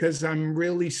marketing? Because I'm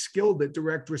really skilled at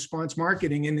direct response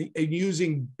marketing and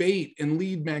using bait and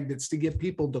lead magnets to get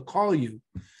people to call you.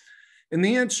 And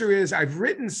the answer is I've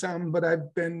written some, but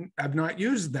I've not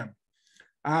used them.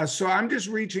 So I'm just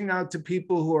reaching out to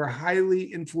people who are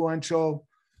highly influential,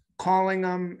 calling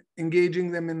them,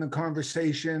 engaging them in the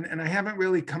conversation. And I haven't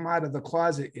really come out of the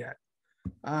closet yet.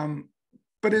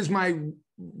 But as my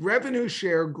revenue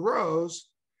share grows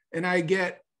and I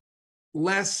get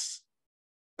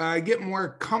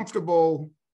more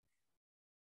comfortable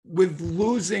with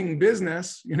losing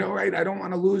business, right? I don't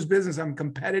want to lose business. I'm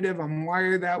competitive. I'm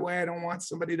wired that way. I don't want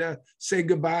somebody to say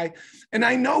goodbye. And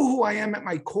I know who I am at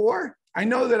my core. I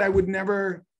know that I would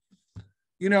never,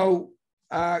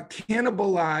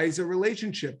 cannibalize a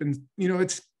relationship. And,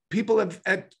 it's people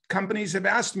at companies have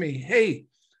asked me, hey,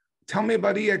 tell me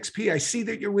about EXP. I see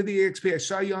that you're with EXP. I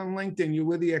saw you on LinkedIn. You're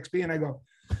with EXP. And I go,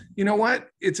 you know what?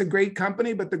 It's a great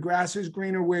company, but the grass is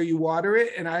greener where you water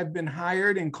it. And I've been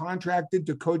hired and contracted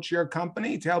to coach your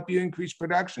company to help you increase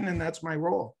production. And that's my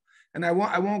role. And I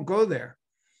won't go there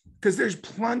because there's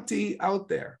plenty out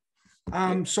there.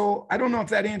 So I don't know if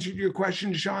that answered your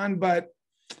question, Sean, but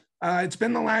it's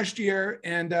been the last year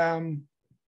and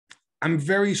I'm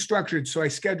very structured. So I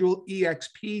schedule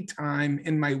EXP time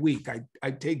in my week.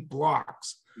 I take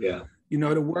blocks. Yeah.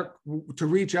 To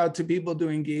reach out to people, to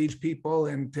engage people,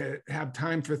 and to have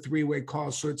time for three-way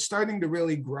calls. So it's starting to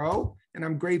really grow. And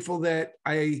I'm grateful that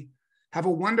I have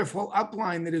a wonderful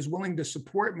upline that is willing to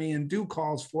support me and do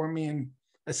calls for me and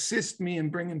assist me in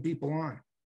bringing people on.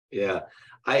 Yeah.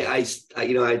 We've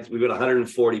got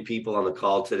 140 people on the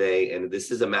call today, and this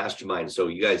is a mastermind. So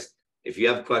you guys, if you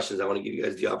have questions, I want to give you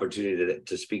guys the opportunity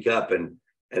to speak up and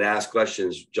ask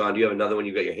questions. John, do you have another one?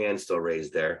 You got your hand still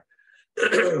raised there.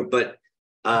 But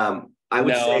I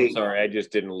would say, I'm sorry, I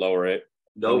just didn't lower it.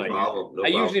 No problem. I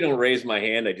usually don't raise my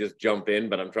hand. I just jump in,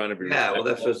 but I'm trying to be. Yeah, well,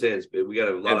 that's what I'm saying. We got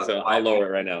a lot of. I'll lower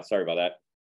it right now. Sorry about that.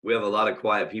 We have a lot of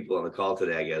quiet people on the call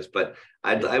today, I guess. But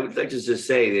I would like to just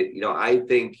say that I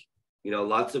think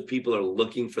lots of people are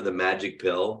looking for the magic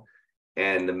pill,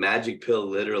 and the magic pill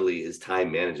literally is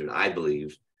time management. I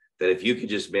believe that if you could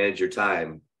just manage your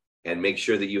time, and make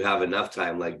sure that you have enough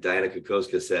time. Like Diana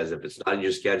Kokoska says, if it's not in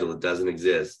your schedule, it doesn't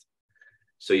exist.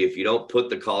 So if you don't put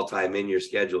the call time in your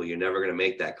schedule, you're never going to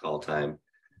make that call time.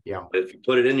 Yeah. But if you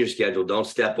put it in your schedule, don't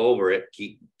step over it.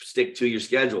 Stick to your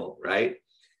schedule, right?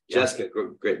 Yeah. Jessica,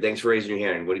 great. Thanks for raising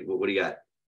your hand. What do you got?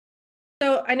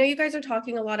 So I know you guys are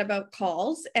talking a lot about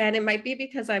calls, and it might be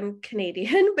because I'm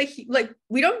Canadian, but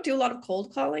we don't do a lot of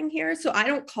cold calling here. So I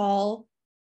don't call,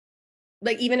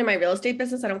 like, even in my real estate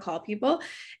business, I don't call people.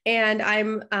 And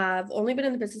I've only been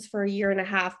in the business for a year and a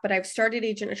half, but I've started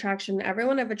agent attraction.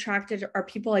 Everyone I've attracted are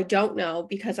people I don't know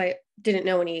because I didn't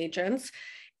know any agents.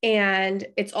 And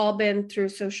it's all been through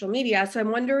social media. So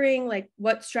I'm wondering, like,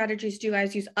 what strategies do you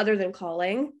guys use other than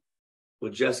calling?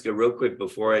 Well, Jessica, real quick,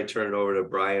 before I turn it over to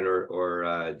Brian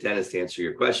or Dennis to answer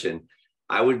your question,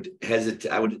 I would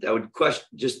hesitate. I would question,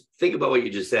 just think about what you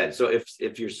just said. So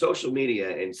if you're social media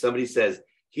and somebody says,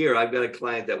 here, I've got a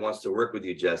client that wants to work with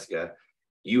you, Jessica,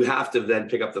 you have to then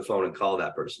pick up the phone and call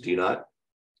that person. Do you not?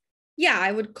 Yeah,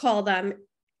 I would call them.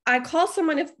 I call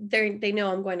someone if they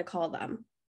know I'm going to call them.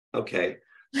 Okay.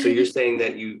 So you're saying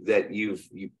that you've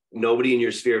nobody in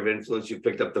your sphere of influence, you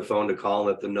picked up the phone to call and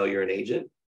let them know you're an agent?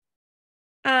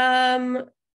 No,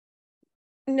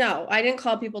 I didn't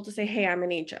call people to say, hey, I'm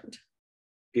an agent.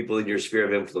 People in your sphere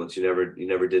of influence, you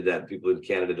never did that. People in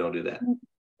Canada don't do that.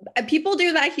 People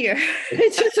do that here.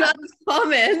 It's just not as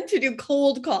common to do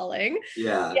cold calling.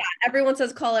 Yeah. Everyone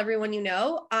says call everyone you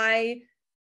know. I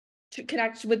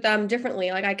connect with them differently.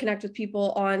 Like, I connect with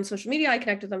people on social media. I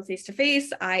connect with them face to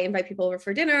face. I invite people over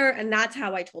for dinner, and that's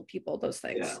how I told people those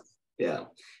things. Yeah.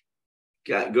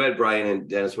 Go ahead, Brian and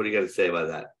Dennis. What do you got to say about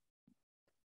that?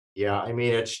 Yeah, I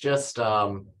mean, it's just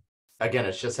again,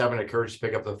 it's just having the courage to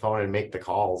pick up the phone and make the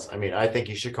calls. I mean, I think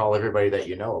you should call everybody that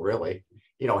you know, really.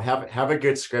 You know, have a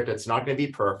good script. It's not going to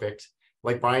be perfect.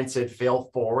 Like Brian said,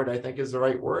 fail forward, I think, is the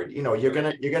right word. You know, you're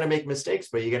gonna make mistakes,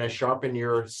 but you're gonna sharpen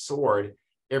your sword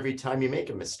every time you make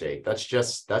a mistake. That's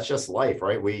just life,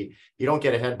 right? You don't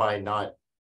get ahead by not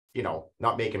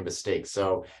making mistakes.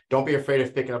 So don't be afraid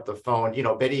of picking up the phone. You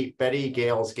know, Betty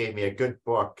Gales gave me a good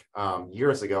book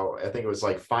years ago. I think it was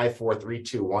like 5, 4, 3,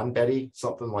 2, 1, Betty,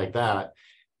 something like that.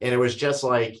 And it was just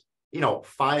like,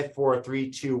 5, 4,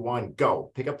 3, 2, 1,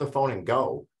 go. Pick up the phone and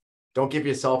go. Don't give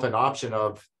yourself an option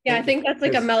of. Yeah, I think that's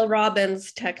like a Mel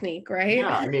Robbins technique, right?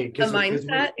 Yeah, I mean, the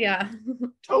mindset. Yeah.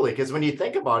 Totally. Because when you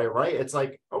think about it, right, it's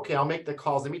like, okay, I'll make the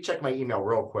calls. Let me check my email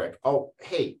real quick. Oh,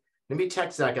 hey, let me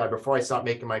text that guy before I stop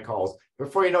making my calls.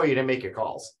 Before you know, you didn't make your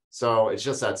calls. So it's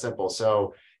just that simple.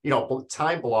 So,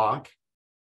 time block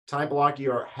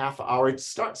your half hour.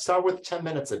 Start with 10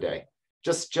 minutes a day.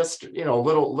 Just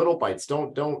little bites.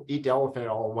 Don't eat the elephant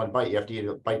all in one bite. You have to eat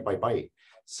it bite by bite.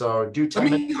 So do 10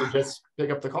 minutes and just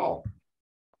pick up the call.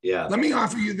 Yeah. Let me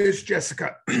offer you this,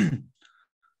 Jessica.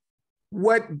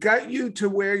 What got you to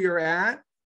where you're at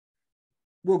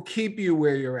will keep you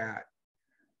where you're at.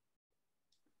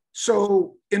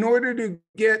 So in order to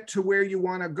get to where you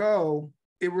want to go,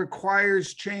 it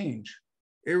requires change.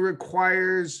 It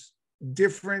requires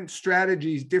different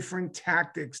strategies, different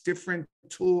tactics, different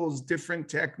tools, different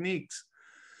techniques.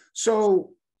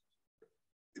 So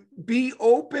be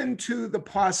open to the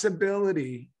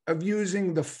possibility of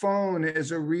using the phone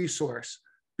as a resource.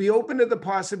 Be open to the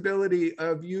possibility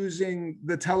of using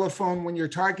the telephone when you're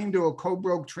talking to a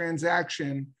co-broke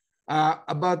transaction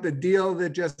about the deal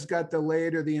that just got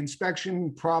delayed or the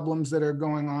inspection problems that are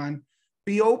going on.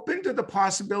 Be open to the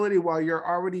possibility while you're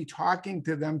already talking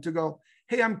to them to go,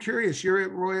 hey, I'm curious, you're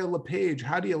at Royal LePage.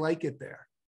 How do you like it there?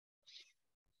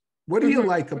 What do you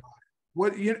like about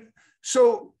it?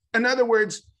 So in other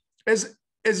words, as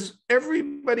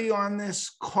everybody on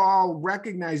this call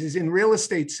recognizes, in real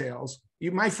estate sales,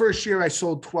 my first year I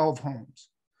sold 12 homes.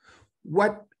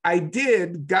 What I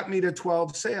did got me to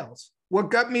 12 sales. What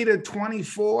got me to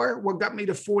 24, what got me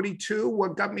to 42,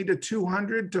 what got me to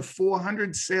 200 to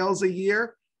 400 sales a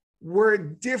year were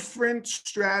different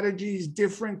strategies,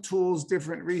 different tools,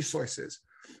 different resources.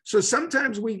 So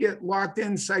sometimes we get locked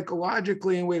in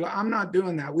psychologically and we go, I'm not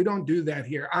doing that. We don't do that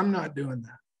here. I'm not doing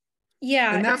that.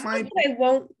 Yeah, and I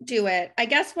won't do it. I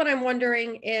guess what I'm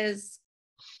wondering is,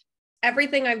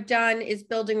 everything I've done is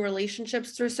building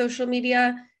relationships through social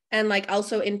media and like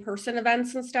also in-person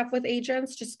events and stuff with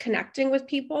agents, just connecting with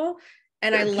people.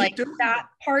 And I like that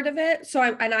part of it. So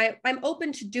I'm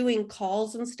open to doing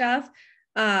calls and stuff.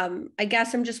 I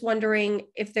guess I'm just wondering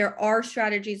if there are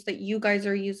strategies that you guys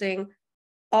are using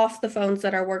off the phones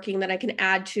that are working that I can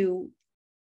add to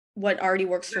what already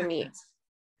works for me.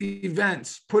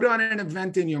 Events. Put on an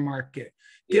event in your market.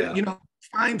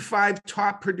 Find 5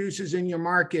 top producers in your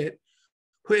market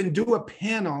and do a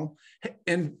panel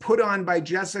and put on by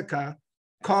Jessica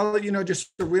call it,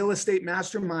 just a real estate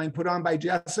mastermind put on by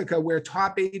Jessica, where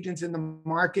top agents in the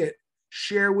market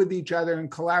share with each other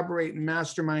and collaborate and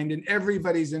mastermind, and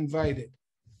everybody's invited.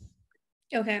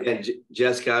 Okay. And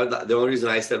Jessica, the only reason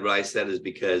I said what I said is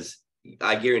because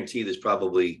I guarantee there's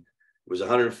probably, was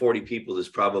 140 people, there's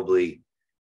probably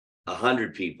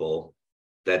 100 people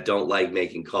that don't like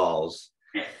making calls.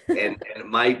 And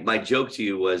my joke to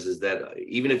you is that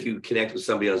even if you connect with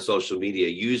somebody on social media,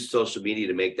 use social media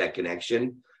to make that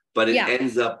connection, but it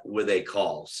ends up with a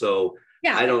call. So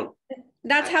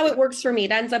that's how it works for me.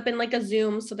 It ends up in like a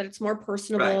Zoom so that it's more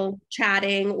personable,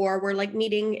 chatting, or we're like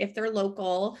meeting if they're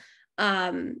local.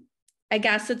 I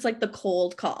guess it's like the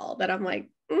cold call that I'm like,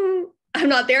 I'm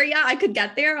not there yet. I could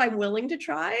get there. I'm willing to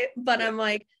try, but I'm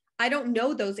like, I don't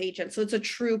know those agents. So it's a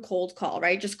true cold call,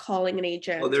 right? Just calling an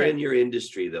agent. Well, they're in your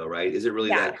industry though, right? Is it really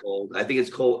that cold? I think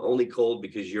it's only cold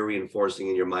because you're reinforcing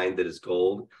in your mind that it's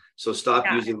cold. So stop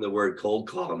using the word cold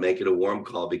call and make it a warm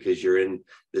call because you're in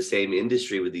the same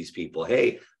industry with these people.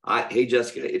 Hey,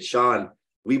 Jessica, it's Sean.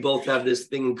 We both have this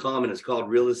thing in common. It's called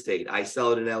real estate. I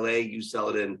sell it in LA. You sell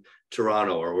it in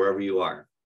Toronto or wherever you are,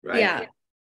 right? Yeah.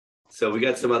 So we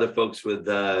got some other folks with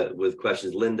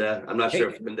questions. Linda, I'm not sure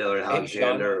if Linda or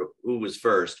Alexander who was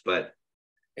first, but.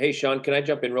 Hey, Sean, can I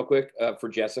jump in real quick for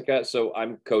Jessica? So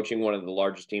I'm coaching one of the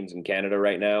largest teams in Canada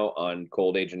right now on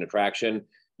cold agent attraction.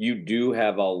 You do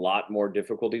have a lot more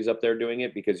difficulties up there doing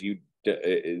it because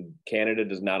Canada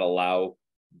does not allow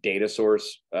data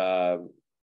source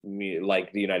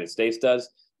like the United States does.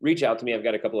 Reach out to me. I've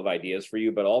got a couple of ideas for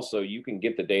you, but also you can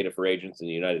get the data for agents in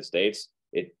the United States.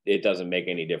 It doesn't make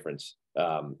any difference.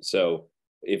 So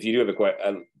if you do have a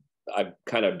question, I've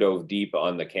kind of dove deep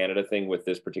on the Canada thing with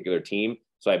this particular team.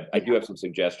 So I do have some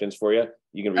suggestions for you.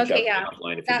 You can reach out to me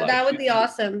offline if you'd like. That would be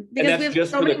awesome. Because we have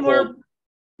so many more.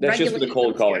 That's just for the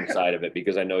cold calling side of it,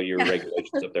 because I know your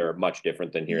regulations up there are much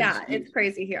different than here. Yeah, it's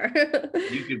crazy here.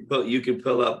 You can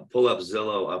pull up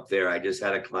Zillow up there. I just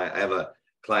had a client. I have a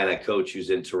client I coach who's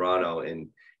in Toronto, and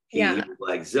he was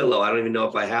like, Zillow, I don't even know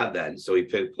if I have that. And so he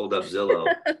pulled up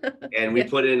Zillow, and we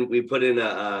put in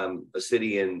a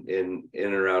city in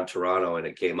and around Toronto, and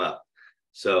it came up.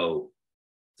 So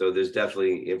there's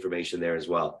definitely information there as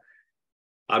well.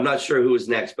 I'm not sure who is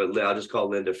next, but I'll just call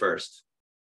Linda first.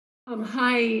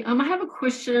 Hi, I have a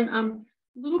question. A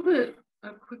little bit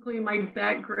quickly in my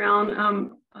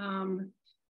background.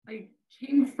 I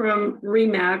came from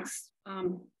RE/MAX,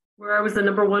 where I was the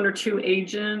number 1 or 2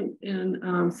 agent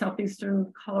in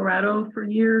southeastern Colorado for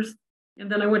years. And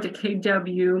then I went to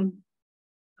KW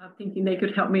thinking they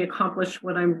could help me accomplish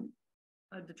what I'm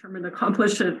determined to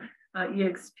accomplish at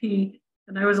EXP.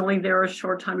 And I was only there a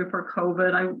short time before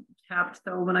COVID. I capped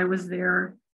though when I was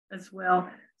there as well.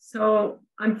 So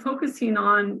I'm focusing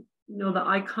on, the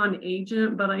icon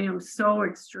agent, but I am so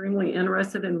extremely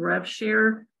interested in rev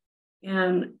share.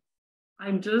 And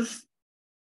I'm just,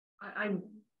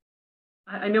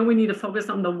 I know we need to focus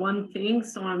on the one thing.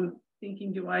 So I'm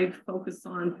thinking, do I focus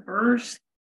on first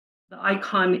the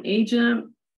icon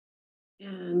agent?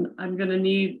 And I'm going to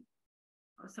need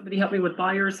somebody help me with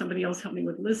buyers, somebody else help me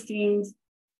with listings.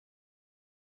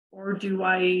 Or do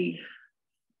I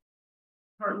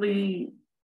partly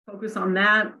focus on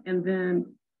that? And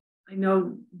then I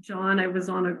know John, I was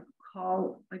on a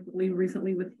call, I believe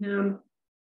recently with him,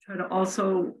 try to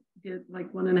also get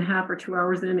like 1.5 or 2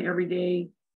 hours in every day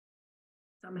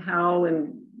somehow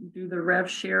and do the rev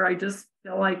share. I just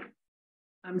feel like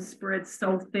I'm spread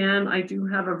so thin. I do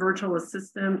have a virtual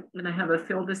assistant and I have a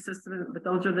field assistant, but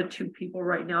those are the 2 people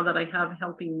right now that I have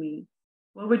helping me.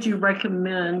 What would you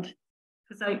recommend?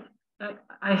 Because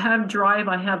I have drive,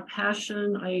 I have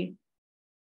passion, I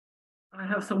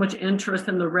have so much interest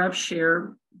in the rev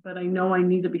share, but I know I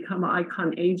need to become an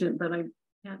icon agent, but I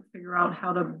can't figure out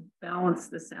how to balance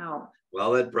this out. Well,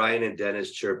 I'll let Brian and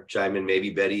Dennis chime in. Maybe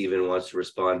Betty even wants to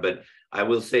respond, but I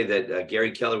will say that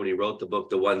Gary Keller, when he wrote the book,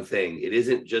 The One Thing, it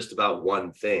isn't just about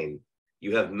one thing.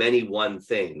 You have many one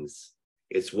things.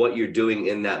 It's what you're doing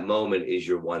in that moment is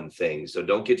your one thing. So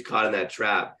don't get caught in that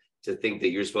trap to think that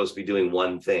you're supposed to be doing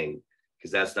one thing,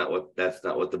 because that's not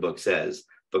what the book says.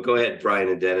 But go ahead, Brian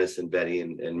and Dennis and Betty,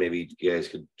 and maybe you guys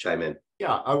could chime in.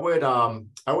 Yeah, I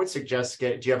would suggest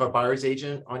do you have a buyer's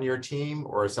agent on your team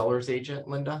or a seller's agent,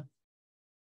 Linda?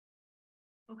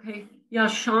 Okay, yeah,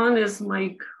 Sean is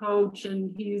my coach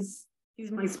and he's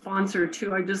my sponsor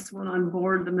too. I just went on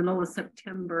board the middle of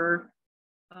September.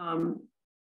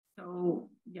 So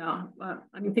yeah,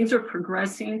 I mean, things are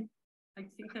progressing. I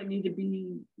think I need to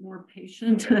be more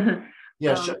patient.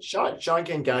 Yeah, Sean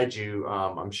can guide you,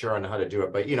 I'm sure, on how to do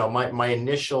it. But my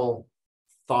initial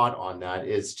thought on that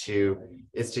is to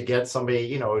get somebody,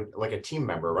 you know, like a team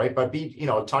member, right? But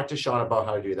talk to Sean about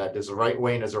how to do that. There's a right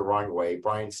way and there's a wrong way.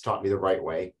 Brian's taught me the right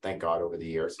way, thank God, over the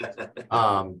years.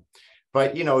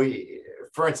 But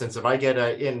for instance, if I get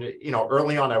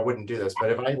early on, I wouldn't do this, but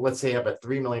if I, let's say, have a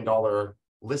 $3 million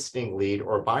listing lead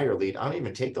or buyer lead, I don't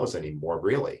even take those anymore,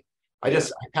 really. I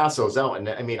pass those out. And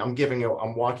I mean, I'm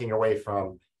walking away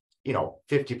from,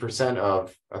 50%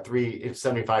 of a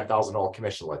 $75,000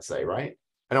 commission, let's say, right?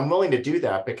 And I'm willing to do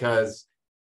that because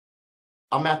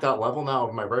I'm at that level now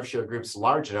of my rev share group's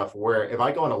large enough where if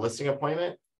I go on a listing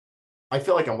appointment, I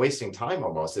feel like I'm wasting time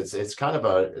almost. It's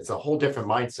a whole different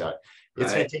mindset.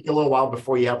 It's going to take a little while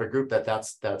before you have a group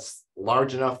that's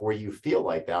large enough where you feel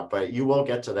like that, but you will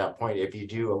get to that point if you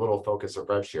do a little focus of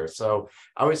rev share. So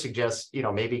I would suggest,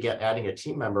 maybe adding a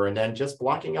team member and then just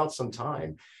blocking out some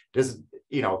time.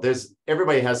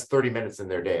 Everybody has 30 minutes in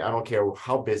their day. I don't care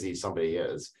how busy somebody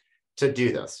is to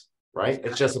do this, right?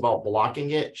 It's just about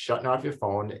blocking it, shutting off your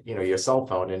phone, your cell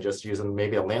phone, and just using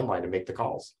maybe a landline to make the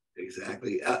calls.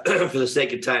 Exactly. For the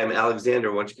sake of time, Alexander,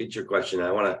 why don't you get your question?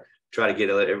 I want to try to get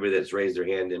everybody that's raised their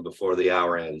hand in before the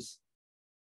hour ends.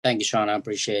 Thank you, Sean. I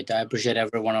appreciate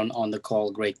everyone on the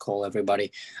call. Great call,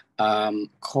 everybody.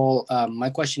 Cole, my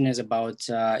question is about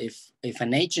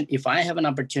if I have an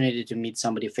opportunity to meet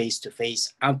somebody face to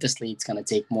face, obviously it's going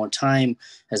to take more time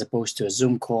as opposed to a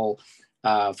Zoom call.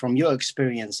 From your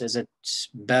experience, is it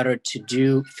better to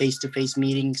do face-to-face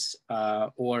meetings,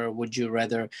 or would you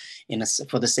rather,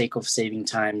 for the sake of saving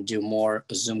time, do more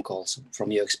Zoom calls?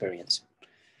 From your experience,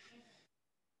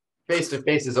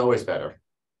 face-to-face is always better.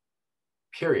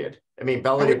 Period. I mean,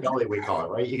 belly to belly, we call it,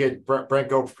 right? You get Brent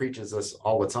Gove preaches this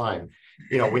all the time.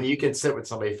 When you can sit with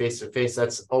somebody face to face,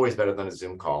 that's always better than a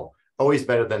Zoom call. Always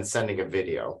better than sending a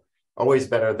video. Always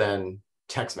better than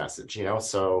text message.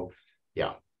 So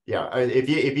yeah.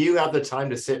 If you have the time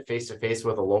to sit face to face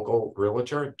with a local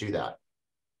realtor, do that.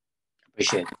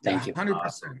 Appreciate it. Thank you.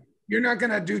 100%. You're not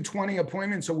going to do 20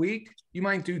 appointments a week. You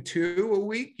might do 2 a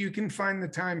week. You can find the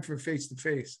time for face to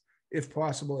face. If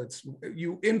possible,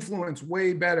 you influence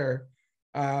way better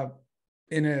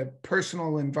in a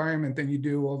personal environment than you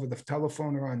do over the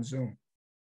telephone or on Zoom.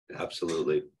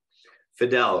 Absolutely.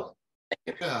 Fidel.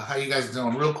 Yeah, how you guys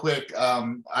doing? Real quick,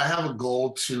 I have a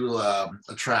goal to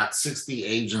attract 60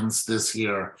 agents this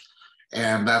year,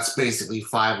 and that's basically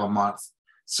 5 a month.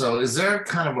 So is there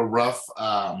kind of a rough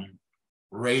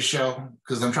ratio?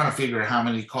 Because I'm trying to figure out how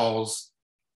many calls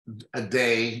a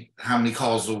day, how many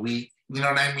calls a week, you know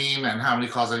what I mean? And how many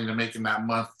calls I need to make in that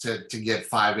month to get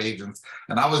 5 agents.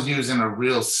 And I was using a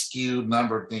real skewed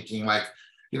number, thinking like,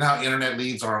 how internet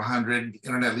leads are 100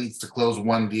 internet leads to close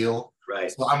 1 deal.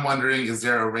 Right. So I'm wondering, is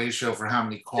there a ratio for how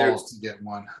many calls to get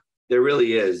 1? There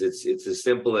really is. It's as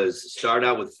simple as start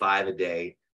out with 5 a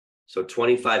day. So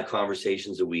 25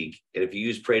 conversations a week. And if you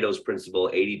use Pareto's principle,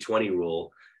 80-20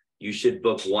 rule, you should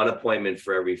book 1 appointment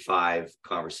for every 5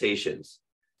 conversations.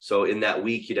 So in that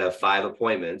week, you'd have 5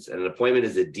 appointments, and an appointment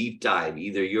is a deep dive.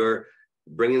 Either you're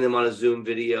bringing them on a Zoom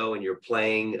video and you're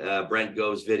playing Brent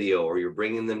Gove's video, or you're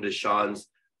bringing them to Sean's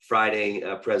Friday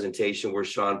presentation where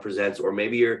Sean presents, or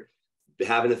maybe you're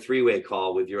having a 3-way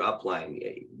call with your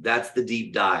upline. That's the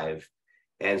deep dive.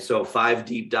 And so 5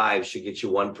 deep dives should get you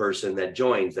 1 person that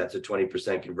joins. That's a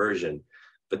 20% conversion.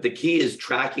 But the key is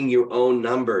tracking your own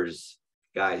numbers,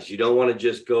 guys. You don't want to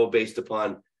just go based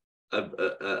upon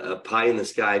a pie in the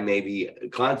sky, maybe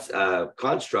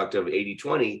construct of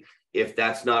 80-20, if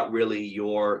that's not really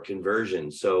your conversion.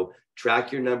 So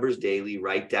track your numbers daily,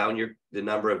 write down the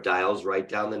number of dials, write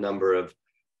down the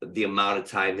amount of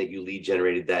time that you lead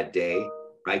generated that day,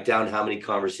 write down how many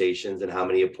conversations and how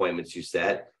many appointments you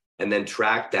set, and then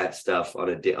track that stuff on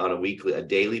a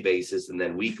daily basis, and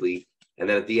then weekly. And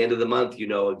then at the end of the month, you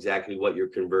know exactly what your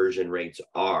conversion rates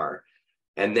are.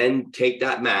 And then take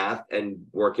that math and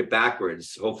work it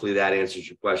backwards. Hopefully that answers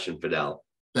your question, Fidel.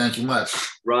 Make you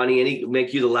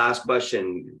the last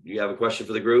question. You have a question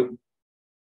for the group?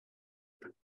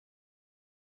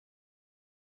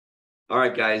 All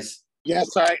right, guys.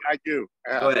 Yes, I do.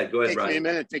 Go ahead, Takes Brian. me a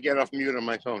minute to get off mute on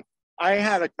my phone. I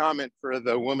had a comment for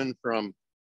the woman from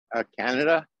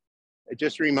Canada. It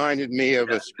just reminded me of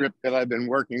a script that I've been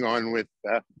working on with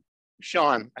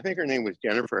Sean. I think her name was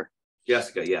Jennifer.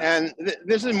 Jessica, yeah. And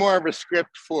this is more of a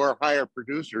script for higher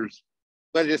producers,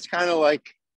 but it's kind of like,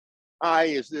 hi,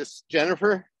 is this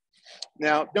Jennifer?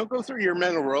 Now, don't go through your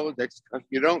mental Rolodex because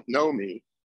you don't know me.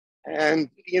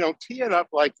 And, tee it up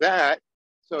like that.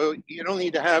 So you don't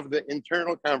need to have the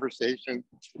internal conversation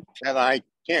that I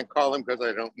can't call him because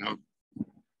I don't know.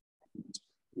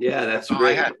 Yeah, that's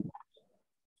great.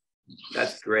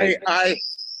 That's great. I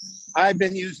I've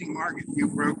been using Market View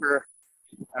Broker,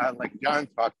 like John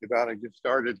talked about. I just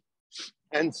started.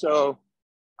 And so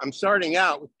I'm starting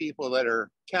out with people that are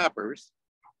cappers.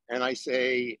 And I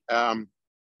say,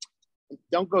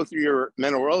 don't go through your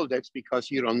mental Rolodex because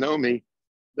you don't know me,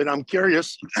 but I'm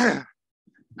curious.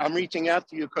 I'm reaching out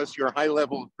to you because you're a high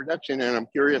level of production, and I'm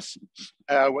curious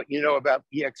what you know about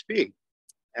EXP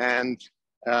and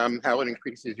how it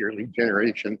increases your lead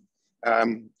generation.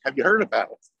 Have you heard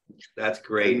about it? That's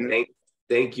great.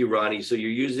 Thank you, Ronnie. So you're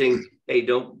using, hey,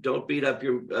 don't beat up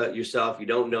yourself. You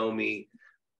don't know me,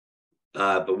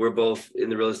 but we're both in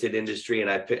the real estate industry, and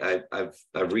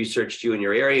I've researched you in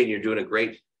your area, and you're doing a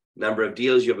great number of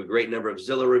deals. You have a great number of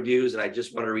Zillow reviews, and I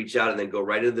just want to reach out and then go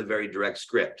right into the very direct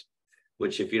script,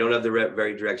 which if you don't have the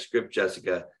very direct script,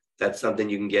 Jessica, that's something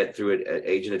you can get through it at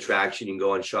Agent Attraction. You can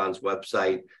go on Sean's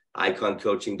website,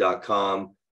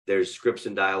 iconcoaching.com. There's scripts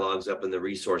and dialogues up in the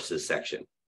resources section.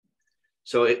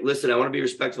 So listen, I want to be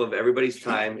respectful of everybody's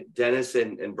time. Dennis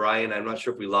and Brian, I'm not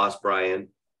sure if we lost Brian.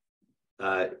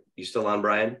 You still on,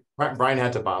 Brian? Brian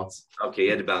had to bounce. Okay, he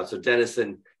had to bounce. So Dennis,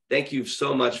 and thank you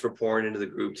so much for pouring into the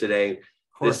group today.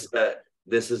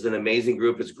 This is an amazing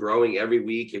group. It's growing every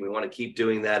week, and we want to keep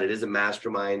doing that. It is a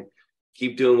mastermind.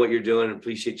 Keep doing what you're doing, and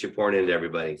appreciate you pouring into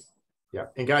everybody. Yeah,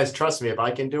 and guys, trust me, if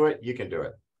I can do it, you can do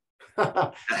it.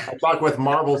 I talk with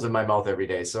marbles in my mouth every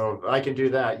day, so if I can do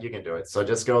that, you can do it. So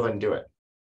just go and do it.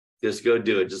 Just go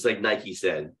do it, just like Nike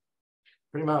said.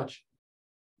 Pretty much.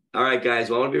 All right, guys.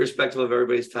 Well, I want to be respectful of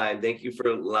everybody's time. Thank you for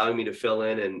allowing me to fill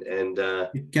in. And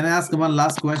can I ask one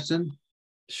last question?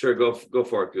 Sure, go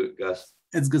for it, Gus.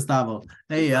 It's Gustavo.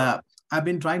 Hey, I've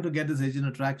been trying to get this agent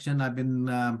attraction. I've been,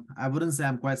 I wouldn't say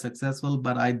I'm quite successful,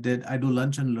 but I do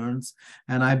lunch and learns,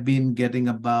 and I've been getting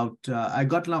about, I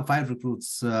got now 5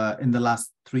 recruits in the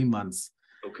last 3 months.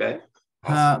 Okay.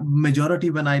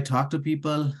 Majority when I talk to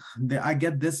people, I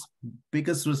get this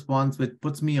biggest response, which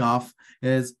puts me off,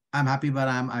 is I'm happy where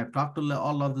I am. I've talked to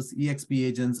all of these EXP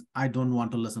agents. I don't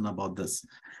want to listen about this.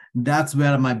 That's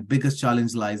where my biggest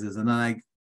challenge lies, and then I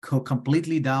go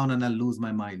completely down and I lose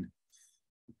my mind.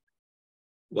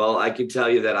 Well, I can tell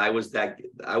you that I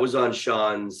was on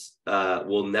Sean's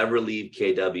will never leave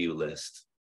KW list.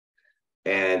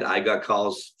 And I got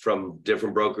calls from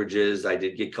different brokerages. I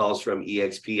did get calls from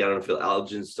EXP. I don't know if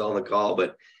Algin's still on the call,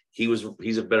 but he's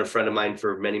been a friend of mine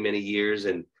for many, many years.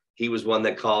 And he was one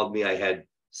that called me. I had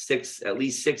at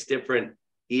least six different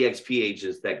EXP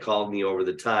agents that called me over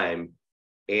the time.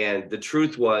 And the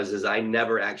truth is I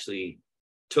never actually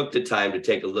took the time to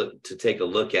take a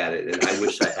look at it. And I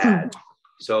wish I had.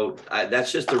 So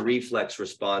that's just a reflex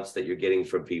response that you're getting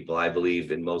from people, I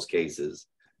believe, in most cases.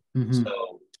 Mm-hmm.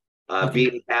 So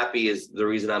being happy is the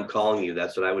reason I'm calling you.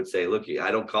 That's what I would say. Look, I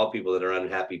don't call people that are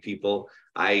unhappy people.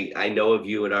 I know of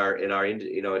you in our,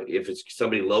 if it's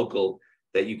somebody local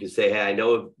that you can say, hey, I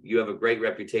know you have a great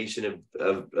reputation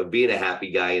of being a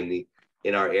happy guy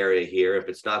in our area here. If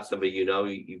it's not somebody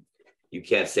you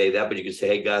can't say that, but you can say,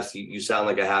 hey, Gus, you sound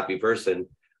like a happy person.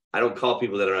 I don't call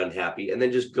people that are unhappy. And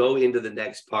then just go into the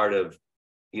next part of,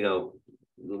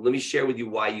 let me share with you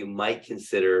why you might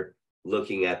consider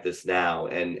looking at this now,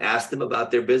 and ask them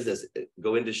about their business.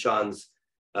 Go into Sean's,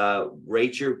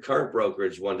 rate your current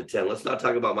brokerage 1 to 10. Let's not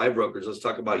talk about my brokerage. Let's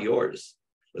talk about yours.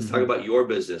 Let's talk about your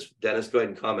business. Dennis, go ahead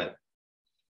and comment.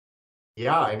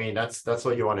 Yeah, I mean, that's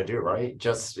what you want to do, right?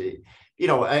 Just,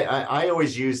 I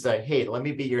always use that, hey, let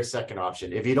me be your second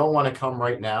option. If you don't want to come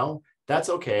right now, that's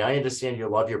okay. I understand you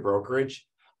love your brokerage.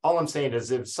 All I'm saying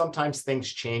is if sometimes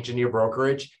things change in your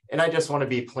brokerage and I just want to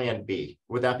be plan B,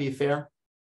 would that be fair?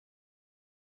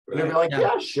 Right. They'll be like,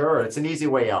 yeah, sure. It's an easy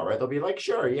way out, right? They'll be like,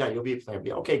 sure, yeah, you'll be plan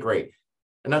B. Okay, great.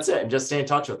 And that's it. And just stay in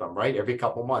touch with them, right? Every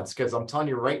couple months. Because I'm telling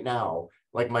you right now,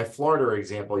 like my Florida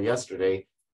example yesterday,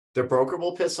 the broker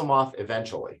will piss them off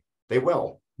eventually. They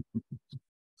will.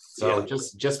 So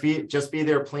just be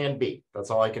their plan B. That's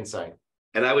all I can say.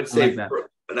 And I would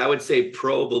say,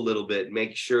 probe a little bit.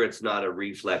 Make sure it's not a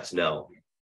reflex no,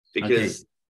 because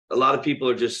a lot of people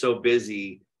are just so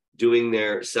busy doing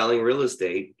their selling real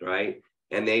estate, right?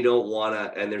 And they don't want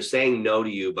to, and they're saying no to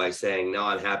you by saying, no,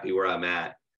 I'm happy where I'm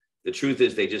at. The truth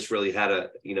is they just really had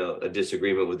a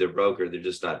disagreement with their broker. They're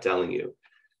just not telling you.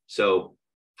 So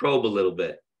probe a little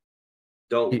bit.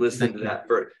 Don't listen to that.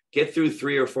 Get through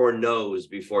 3 or 4 no's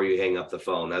before you hang up the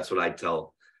phone. That's what I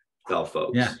tell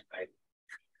folks. Yeah. Right?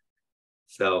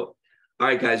 So, all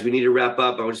right, guys, we need to wrap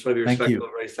up. I just want to be respectful of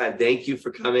everybody's time. Thank you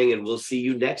for coming, and we'll see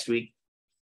you next week.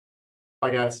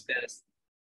 Bye, guys. Yes.